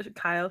Um, of a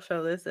Kyle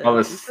show this I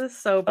is. This was, is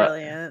so uh,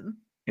 brilliant.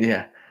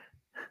 yeah.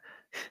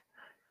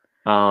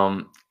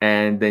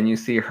 And then you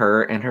see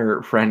her and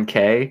her friend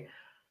Kay,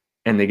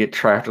 and they get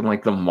trapped in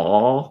like the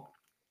mall,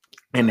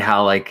 and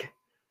how like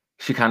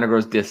she kind of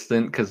grows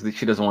distant because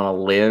she doesn't want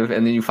to live,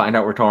 and then you find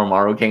out where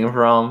Toromaru came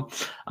from.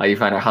 You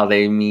find out how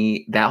they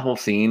meet. That whole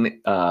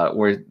scene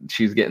where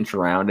she's getting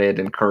surrounded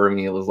and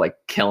Kurumi was like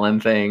killing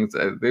things.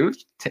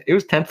 It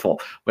was tentful,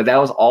 but that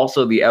was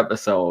also the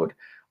episode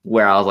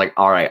where I was like,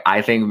 all right,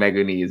 I think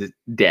Megumi is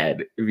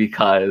dead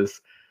because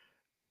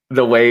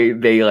the way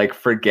they like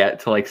forget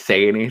to like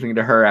say anything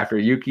to her after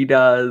Yuki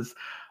does.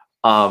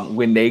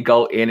 When they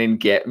go in and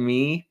get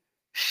me,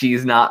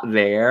 she's not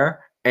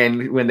there.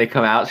 And when they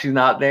come out, she's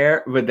not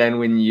there. But then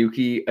when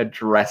Yuki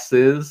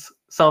addresses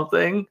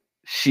something,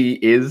 she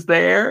is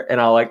there. And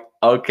I'm like,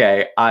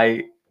 okay,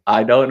 I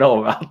don't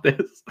know about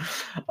this.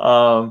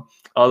 I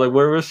was like,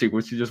 where was she?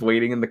 Was she just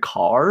waiting in the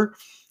car?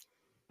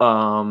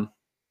 Um,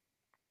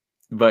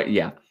 but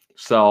yeah,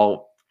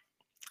 so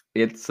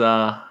it's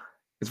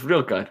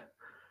real good.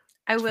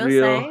 I It's will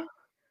real. say,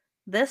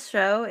 this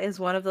show is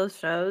one of those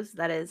shows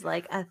that is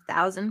like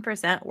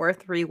 1,000%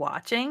 worth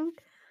rewatching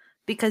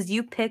because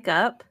you pick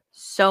up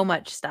so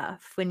much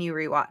stuff when you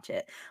rewatch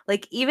it.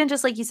 Like even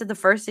just like you said, the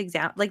first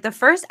example, like the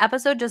first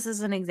episode, just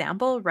as an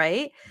example,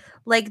 right?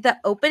 Like the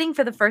opening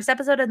for the first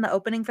episode and the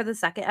opening for the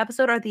second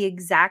episode are the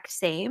exact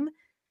same,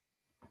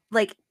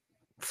 like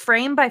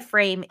frame by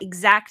frame,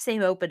 exact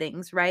same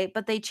openings, right?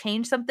 But they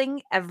change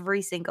something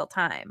every single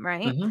time,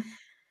 right? Mhm.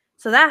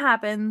 So that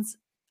happens.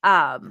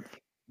 Um,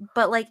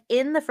 but like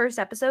in the first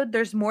episode,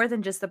 there's more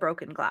than just the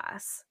broken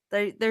glass.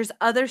 There's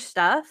other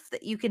stuff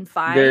that you can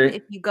find There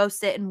if you go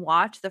sit and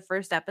watch the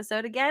first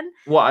episode again.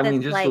 Well, I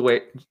mean, That's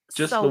like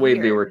just so the way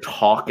they were weird.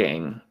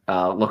 talking,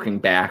 looking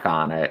back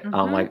on it, Mm-hmm.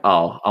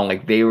 I'm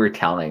like they were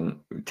telling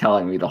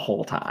me the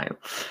whole time.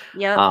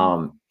 Yep.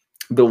 Um,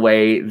 the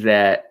way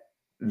that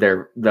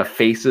the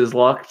faces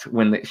looked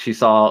when they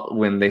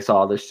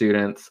saw the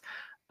students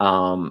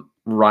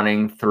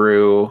running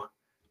through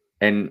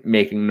and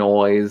making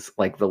noise,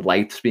 like the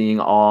lights being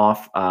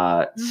off,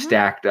 Mm-hmm.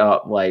 stacked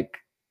up like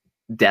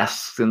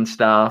desks and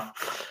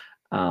stuff.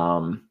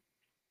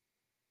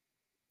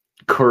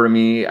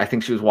 Kurumi, I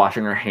think she was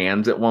washing her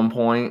hands at one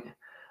point.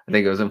 I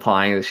think it was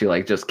implying that she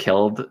like just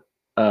killed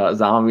a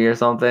zombie or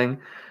something.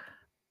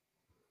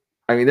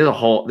 I mean, there's a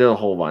whole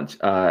bunch.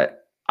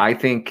 I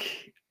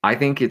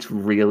think it's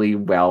really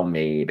well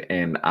made,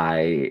 and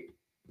I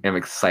am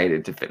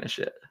excited to finish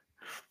it.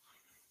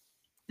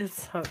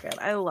 It's so good.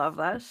 I love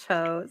that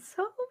show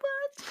so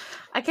much.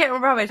 I can't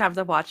remember how many times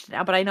I've watched it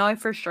now, but I know I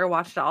for sure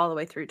watched it all the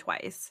way through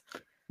twice.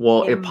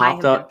 Well, It it might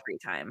popped have been up. 3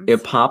 It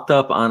times. popped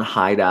up on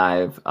High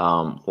Dive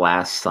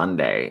last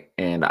Sunday,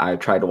 and I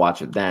tried to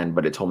watch it then,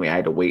 but it told me I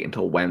had to wait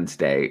until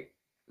Wednesday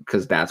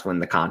because that's when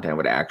the content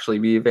would actually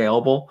be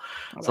available.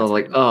 Oh, So I was that's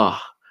like, weird.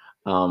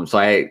 oh. So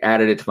I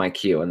added it to my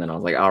queue, and then I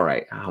was like, all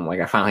right. I'm like,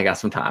 I finally got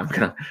some time.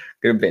 I'm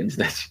gonna binge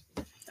this.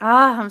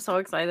 Ah, I'm so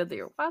excited that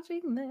you're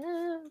watching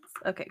this.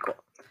 Okay, cool.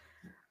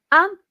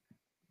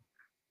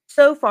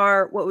 So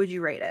far, what would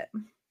you rate it?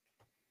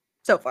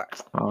 So far.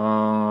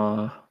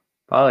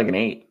 Probably like an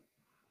 8.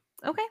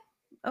 Okay.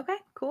 Okay,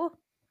 cool.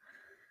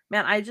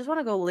 Man, I just want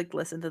to go like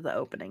listen to the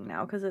opening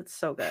now because it's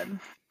so good.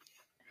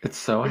 It's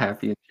so It's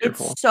happy and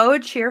cheerful. it's so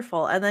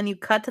cheerful, and then you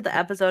cut to the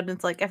episode and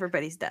it's like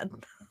everybody's dead.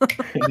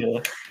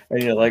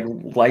 And you're like,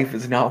 life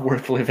is not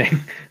worth living.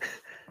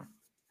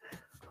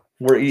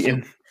 We're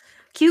eating.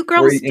 Cute We're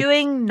girls eating.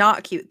 doing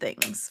not cute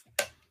things.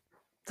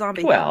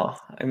 Zombie things.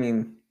 Well, I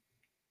mean,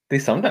 they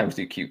sometimes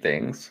do cute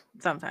things.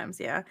 Sometimes,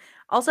 yeah.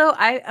 Also,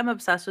 I am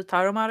obsessed with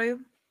Taromaru.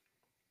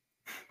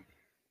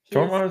 He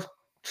is Torma's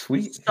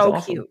sweet. He's so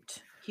awesome.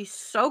 cute. He's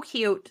so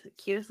cute.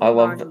 Cutest I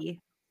little love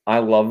doggy. I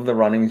love the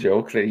running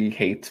joke that he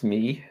hates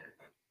me.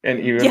 And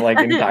even Yeah. like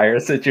in dire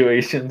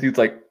situations, he's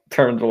like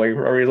turns away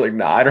from her. He's like,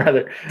 nah, Dude,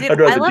 I'd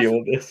rather deal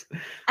with this.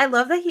 I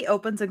love that he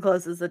opens and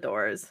closes the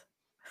doors.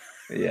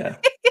 Yeah.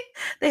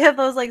 They have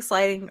those like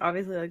sliding,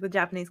 obviously like the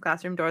Japanese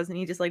classroom doors, and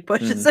he just like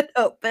pushes Mm. it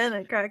open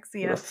and cracks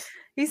me up. Yes.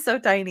 He's so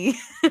tiny.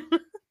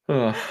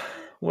 Ugh,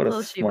 what a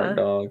Little smart Shiba.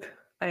 dog.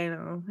 I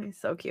know. He's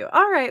so cute.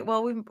 All right.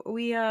 Well,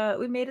 we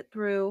made it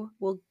through.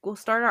 We'll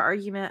start our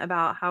argument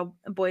about how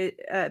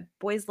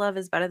boys love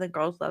is better than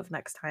girls love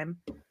next time.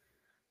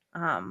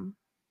 Um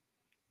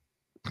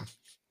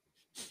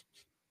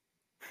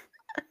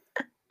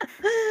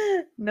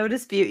no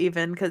dispute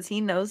even because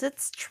he knows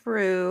it's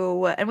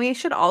true. And we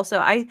should also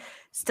I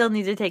still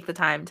need to take the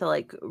time to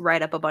like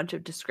write up a bunch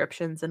of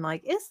descriptions and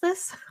like, is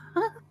this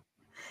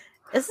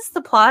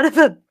the plot of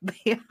a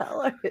BL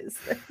or is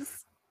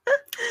this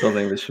Still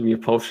think this should be a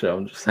post show.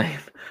 I'm just saying.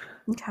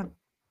 okay.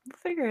 We'll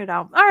figure it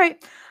out. All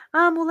right.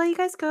 We'll let you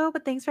guys go,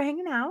 but thanks for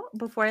hanging out.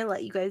 Before I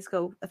let you guys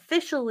go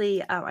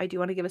officially, I do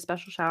want to give a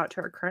special shout out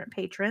to our current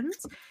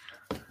patrons.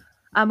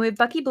 We have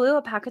Bucky Blue,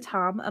 Alpaca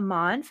Tom,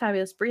 Amon,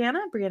 Fabulous Brianna,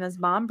 Brianna's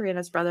mom,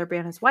 Brianna's brother,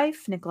 Brianna's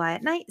wife, Nikolai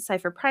at Night,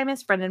 Cypher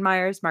Primus, Brendan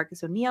Myers,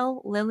 Marcus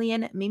O'Neill,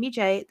 Lillian, Mimi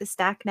J, The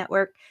Stack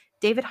Network,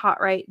 David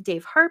Hotright,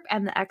 Dave Harp,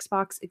 and the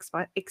Xbox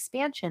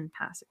Expansion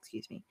Pass.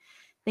 Excuse me.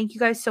 Thank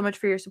you guys so much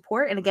for your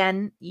support. And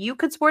again, you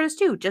could support us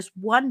too. Just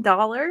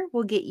 $1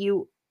 will get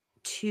you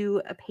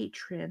to a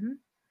patron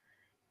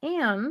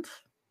and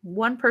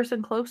one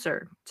person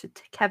closer to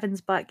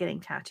Kevin's butt getting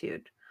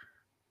tattooed.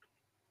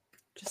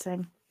 Just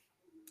saying.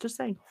 Just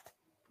saying.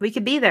 We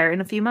could be there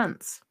in a few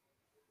months.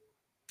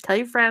 Tell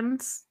your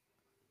friends.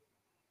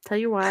 Tell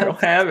your I don't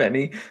wives. have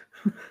any.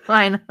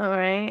 I know,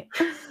 right?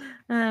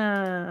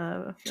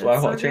 That's why I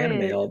so watch anime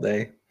great. all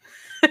day.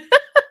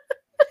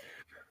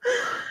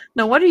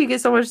 No wonder you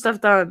get so much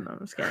stuff done. I'm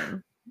just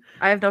kidding.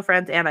 I have no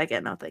friends and I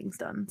get no things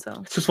done. So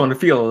I just want to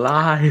feel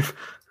alive.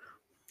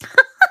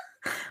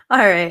 all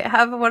right.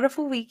 Have a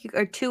wonderful week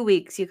or 2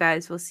 weeks, you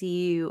guys. We'll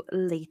see you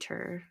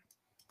later.